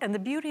card. And the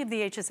beauty of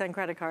the HSN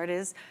credit card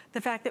is the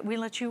fact that we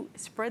let you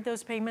spread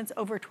those payments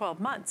over 12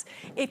 months.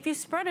 If you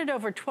spread it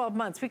over 12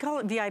 months, we call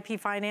it VIP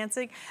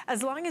financing.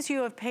 As long as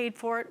you have paid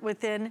for it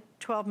within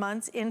 12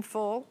 months in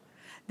full,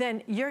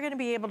 then you're gonna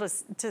be able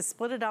to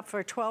split it up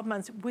for 12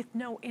 months with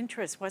no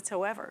interest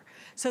whatsoever.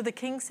 So the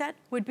king set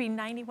would be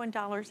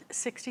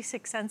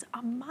 $91.66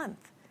 a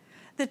month.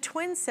 The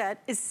twin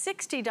set is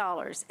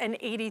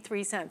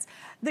 $60.83.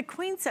 The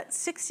queen set,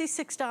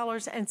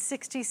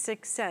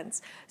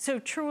 $66.66. So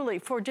truly,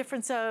 for a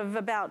difference of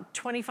about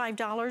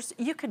 $25,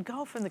 you could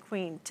go from the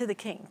queen to the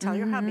king. Tell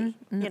your hubby,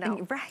 you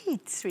know.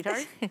 Right.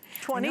 Sweetheart,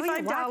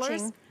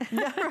 $25,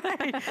 no,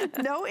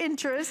 right, no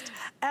interest,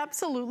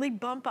 absolutely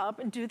bump up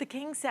and do the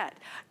king set.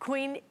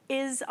 Queen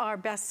is our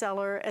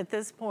bestseller at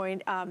this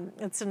point.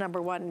 It's the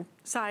 #1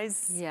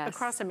 size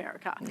across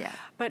America. Yeah.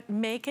 But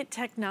make it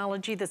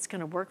technology that's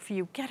gonna work for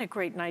you. Get a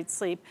great night's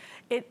sleep.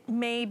 It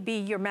may be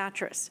your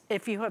mattress.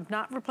 If you have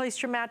not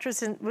replaced your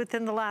mattress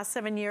within the last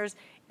 7 years,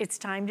 it's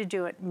time to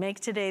do it.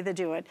 Make today the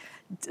do it.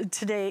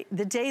 Today,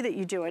 the day that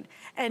you do it.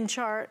 And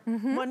Char,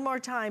 one more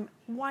time,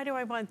 why do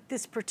I want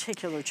this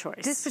particular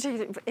choice? It's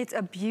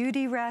a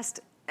Beautyrest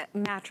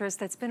mattress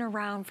that's been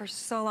around for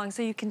so long,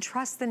 so you can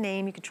trust the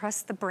name, you can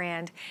trust the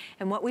brand.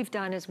 And what we've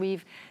done is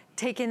we've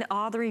taken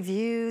all the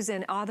reviews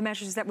and all the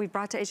mattresses that we've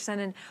brought to HSN,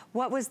 and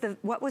what was the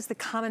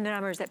common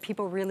numbers that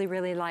people really,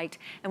 really liked,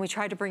 and we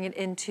tried to bring it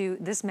into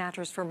this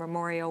mattress for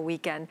Memorial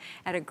Weekend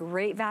at a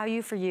great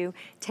value for you,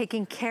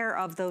 taking care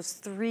of those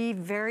 3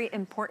 very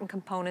important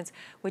components,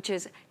 which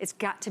is it's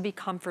got to be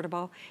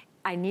comfortable.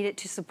 I need it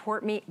to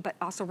support me, but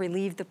also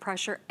relieve the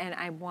pressure, and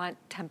I want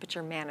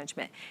temperature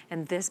management.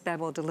 And this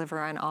bed will deliver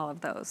on all of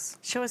those.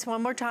 Show us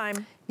one more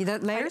time. The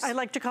layers? I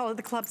like to call it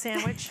the club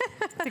sandwich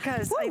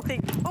because I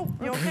think, oh,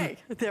 you're okay.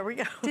 There we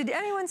go. Did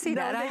anyone see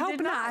that? I hope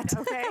not.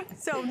 Okay,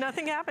 so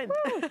nothing happened.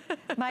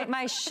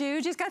 My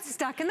shoe just got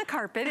stuck in the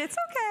carpet. It's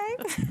okay.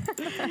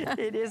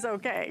 It is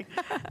okay.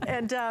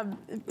 And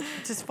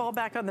just fall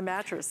back on the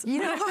mattress.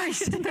 You know,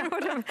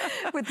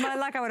 with my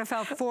luck, I would have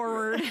fell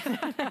forward.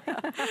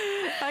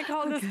 I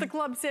call this the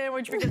club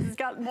sandwich because it's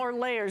got more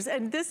layers.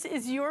 And this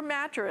is your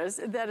mattress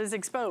that is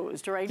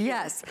exposed, right?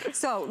 Yes.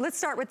 So let's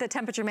start with the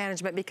temperature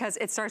management, because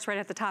it starts right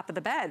at the top of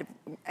the bed.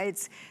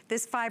 It's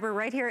this fiber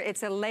right here.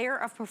 It's a layer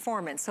of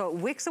performance. So it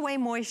wicks away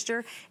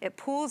moisture. It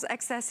pulls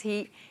excess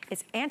heat.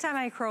 It's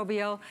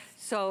antimicrobial.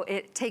 So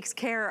it takes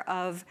care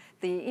of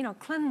the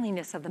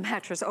cleanliness of the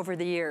mattress over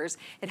the years.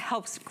 It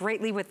helps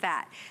greatly with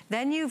that.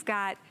 Then you've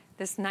got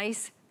this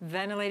nice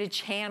ventilated,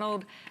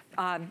 channeled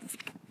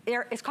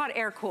air. It's called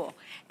air cool,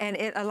 and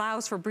it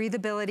allows for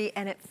breathability,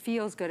 and it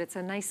feels good. It's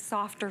a nice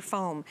softer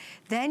foam.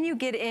 Then you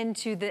get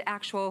into the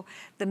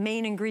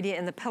main ingredient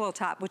in the pillow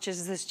top, which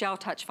is this gel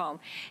touch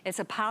foam. It's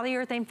a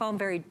polyurethane foam,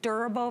 very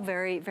durable,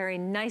 very, very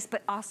nice,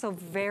 but also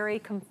very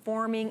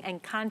conforming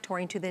and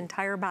contouring to the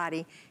entire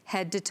body,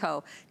 head to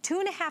toe.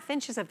 2.5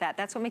 inches of that.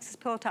 That's what makes this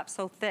pillow top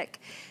so thick.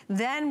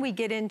 Then we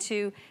get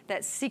into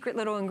that secret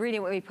little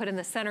ingredient that we put in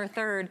the center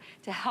third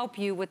to help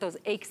you with those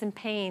aches and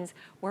pains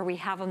where we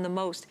have them the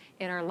most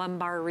in our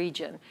lumbar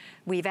region.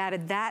 We've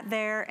added that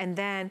there, and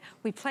then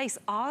we place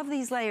all of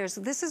these layers.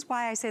 This is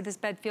why I say this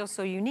bed feels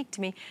so unique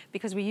to me,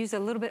 because we use a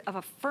little bit of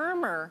a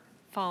firmer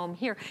foam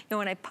here.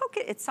 When I poke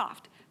it, it's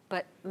soft,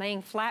 but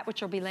laying flat,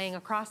 which you'll be laying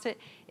across it,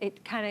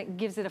 it kind of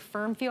gives it a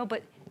firm feel.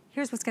 But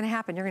here's what's gonna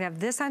happen. You're gonna have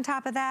this on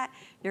top of that.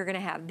 You're gonna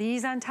have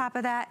these on top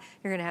of that.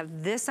 You're gonna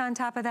have this on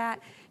top of that.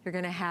 You're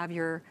gonna have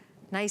your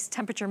nice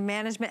temperature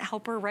management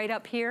helper right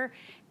up here.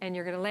 And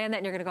you're gonna land that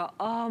and you're gonna go,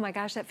 oh my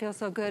gosh, that feels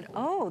so good.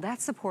 Oh,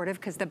 that's supportive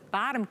because the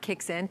bottom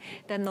kicks in.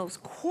 Then those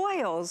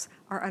coils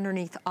are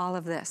underneath all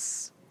of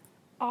this.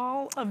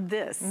 All of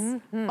this,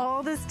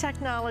 all this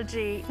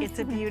technology, it's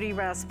a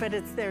Beautyrest, but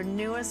it's their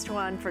newest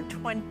one for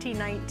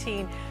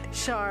 2019.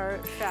 Char,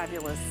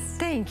 fabulous.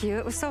 Thank you.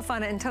 It was so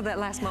fun until that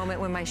last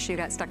moment when my shoe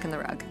got stuck in the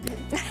rug.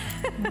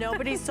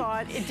 Nobody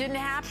saw it. It didn't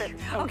happen,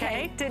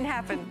 okay? Didn't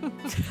happen.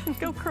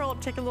 Go curl up,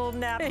 take a little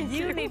nap. Thank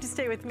you. You need to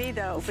stay with me,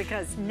 though,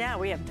 because now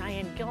we have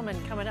Diane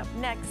Gilman coming up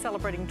next,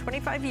 celebrating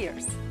 25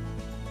 years.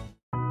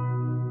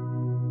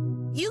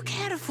 You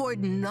can't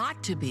afford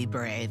not to be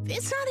brave.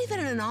 It's not even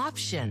an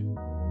option.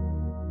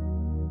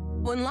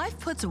 When life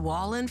puts a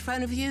wall in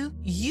front of you,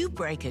 you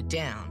break it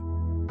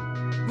down.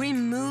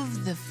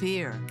 Remove the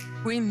fear.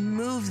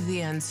 Remove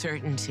the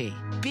uncertainty.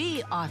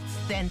 Be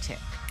authentic.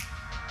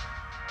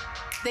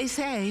 They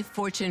say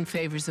fortune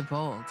favors the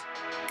bold.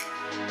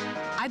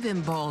 I've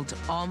been bold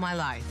all my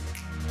life,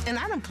 and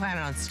I don't plan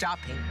on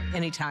stopping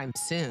anytime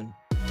soon.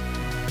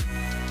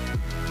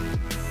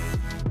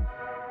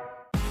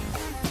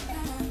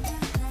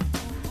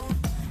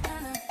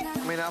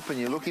 Up and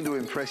you're looking to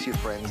impress your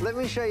friends, let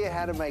me show you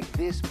how to make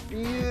this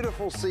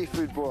beautiful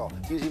seafood boil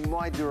using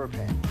my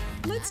DuraPan.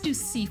 Let's do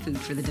seafood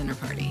for the dinner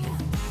party.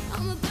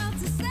 I'm about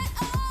to set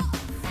off.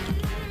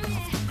 I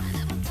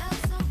never felt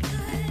so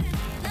good.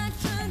 Not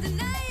trying to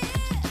deny it.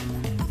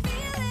 I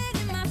feel it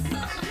in my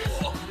soul.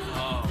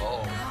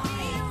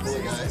 Hey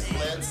guys,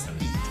 let's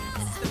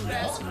eat.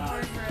 Best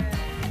boyfriend.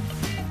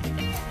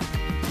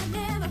 I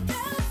never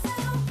felt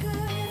so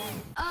good.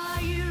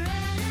 Are you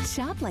ready?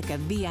 Shop like a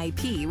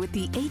VIP with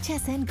the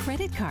HSN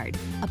credit card.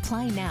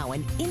 Apply now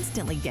and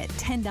instantly get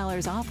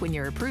 $10 off when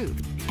you're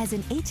approved. As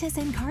an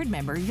HSN card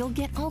member, you'll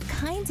get all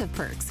kinds of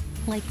perks,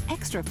 like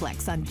extra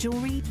flex on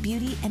jewelry,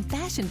 beauty, and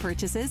fashion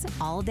purchases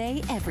all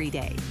day, every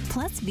day.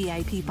 Plus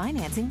VIP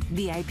financing,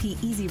 VIP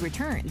easy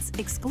returns,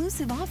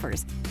 exclusive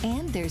offers,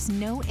 and there's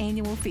no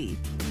annual fee.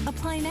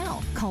 Apply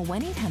now. Call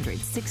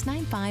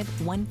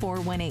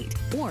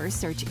 1-800-695-1418 or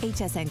search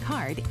HSN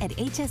card at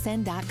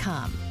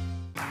hsn.com.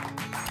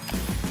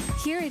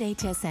 Here at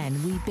HSN,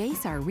 we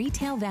base our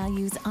retail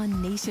values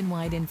on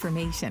nationwide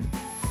information.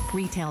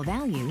 Retail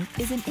value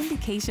is an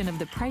indication of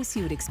the price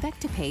you would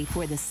expect to pay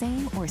for the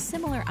same or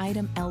similar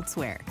item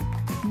elsewhere,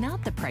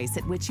 not the price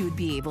at which you would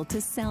be able to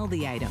sell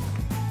the item.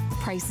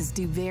 Prices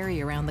do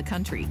vary around the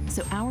country,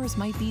 so ours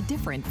might be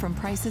different from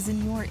prices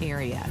in your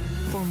area.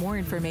 For more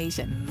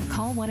information,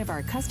 call one of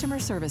our customer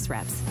service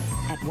reps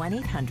at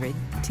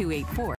 1-800-284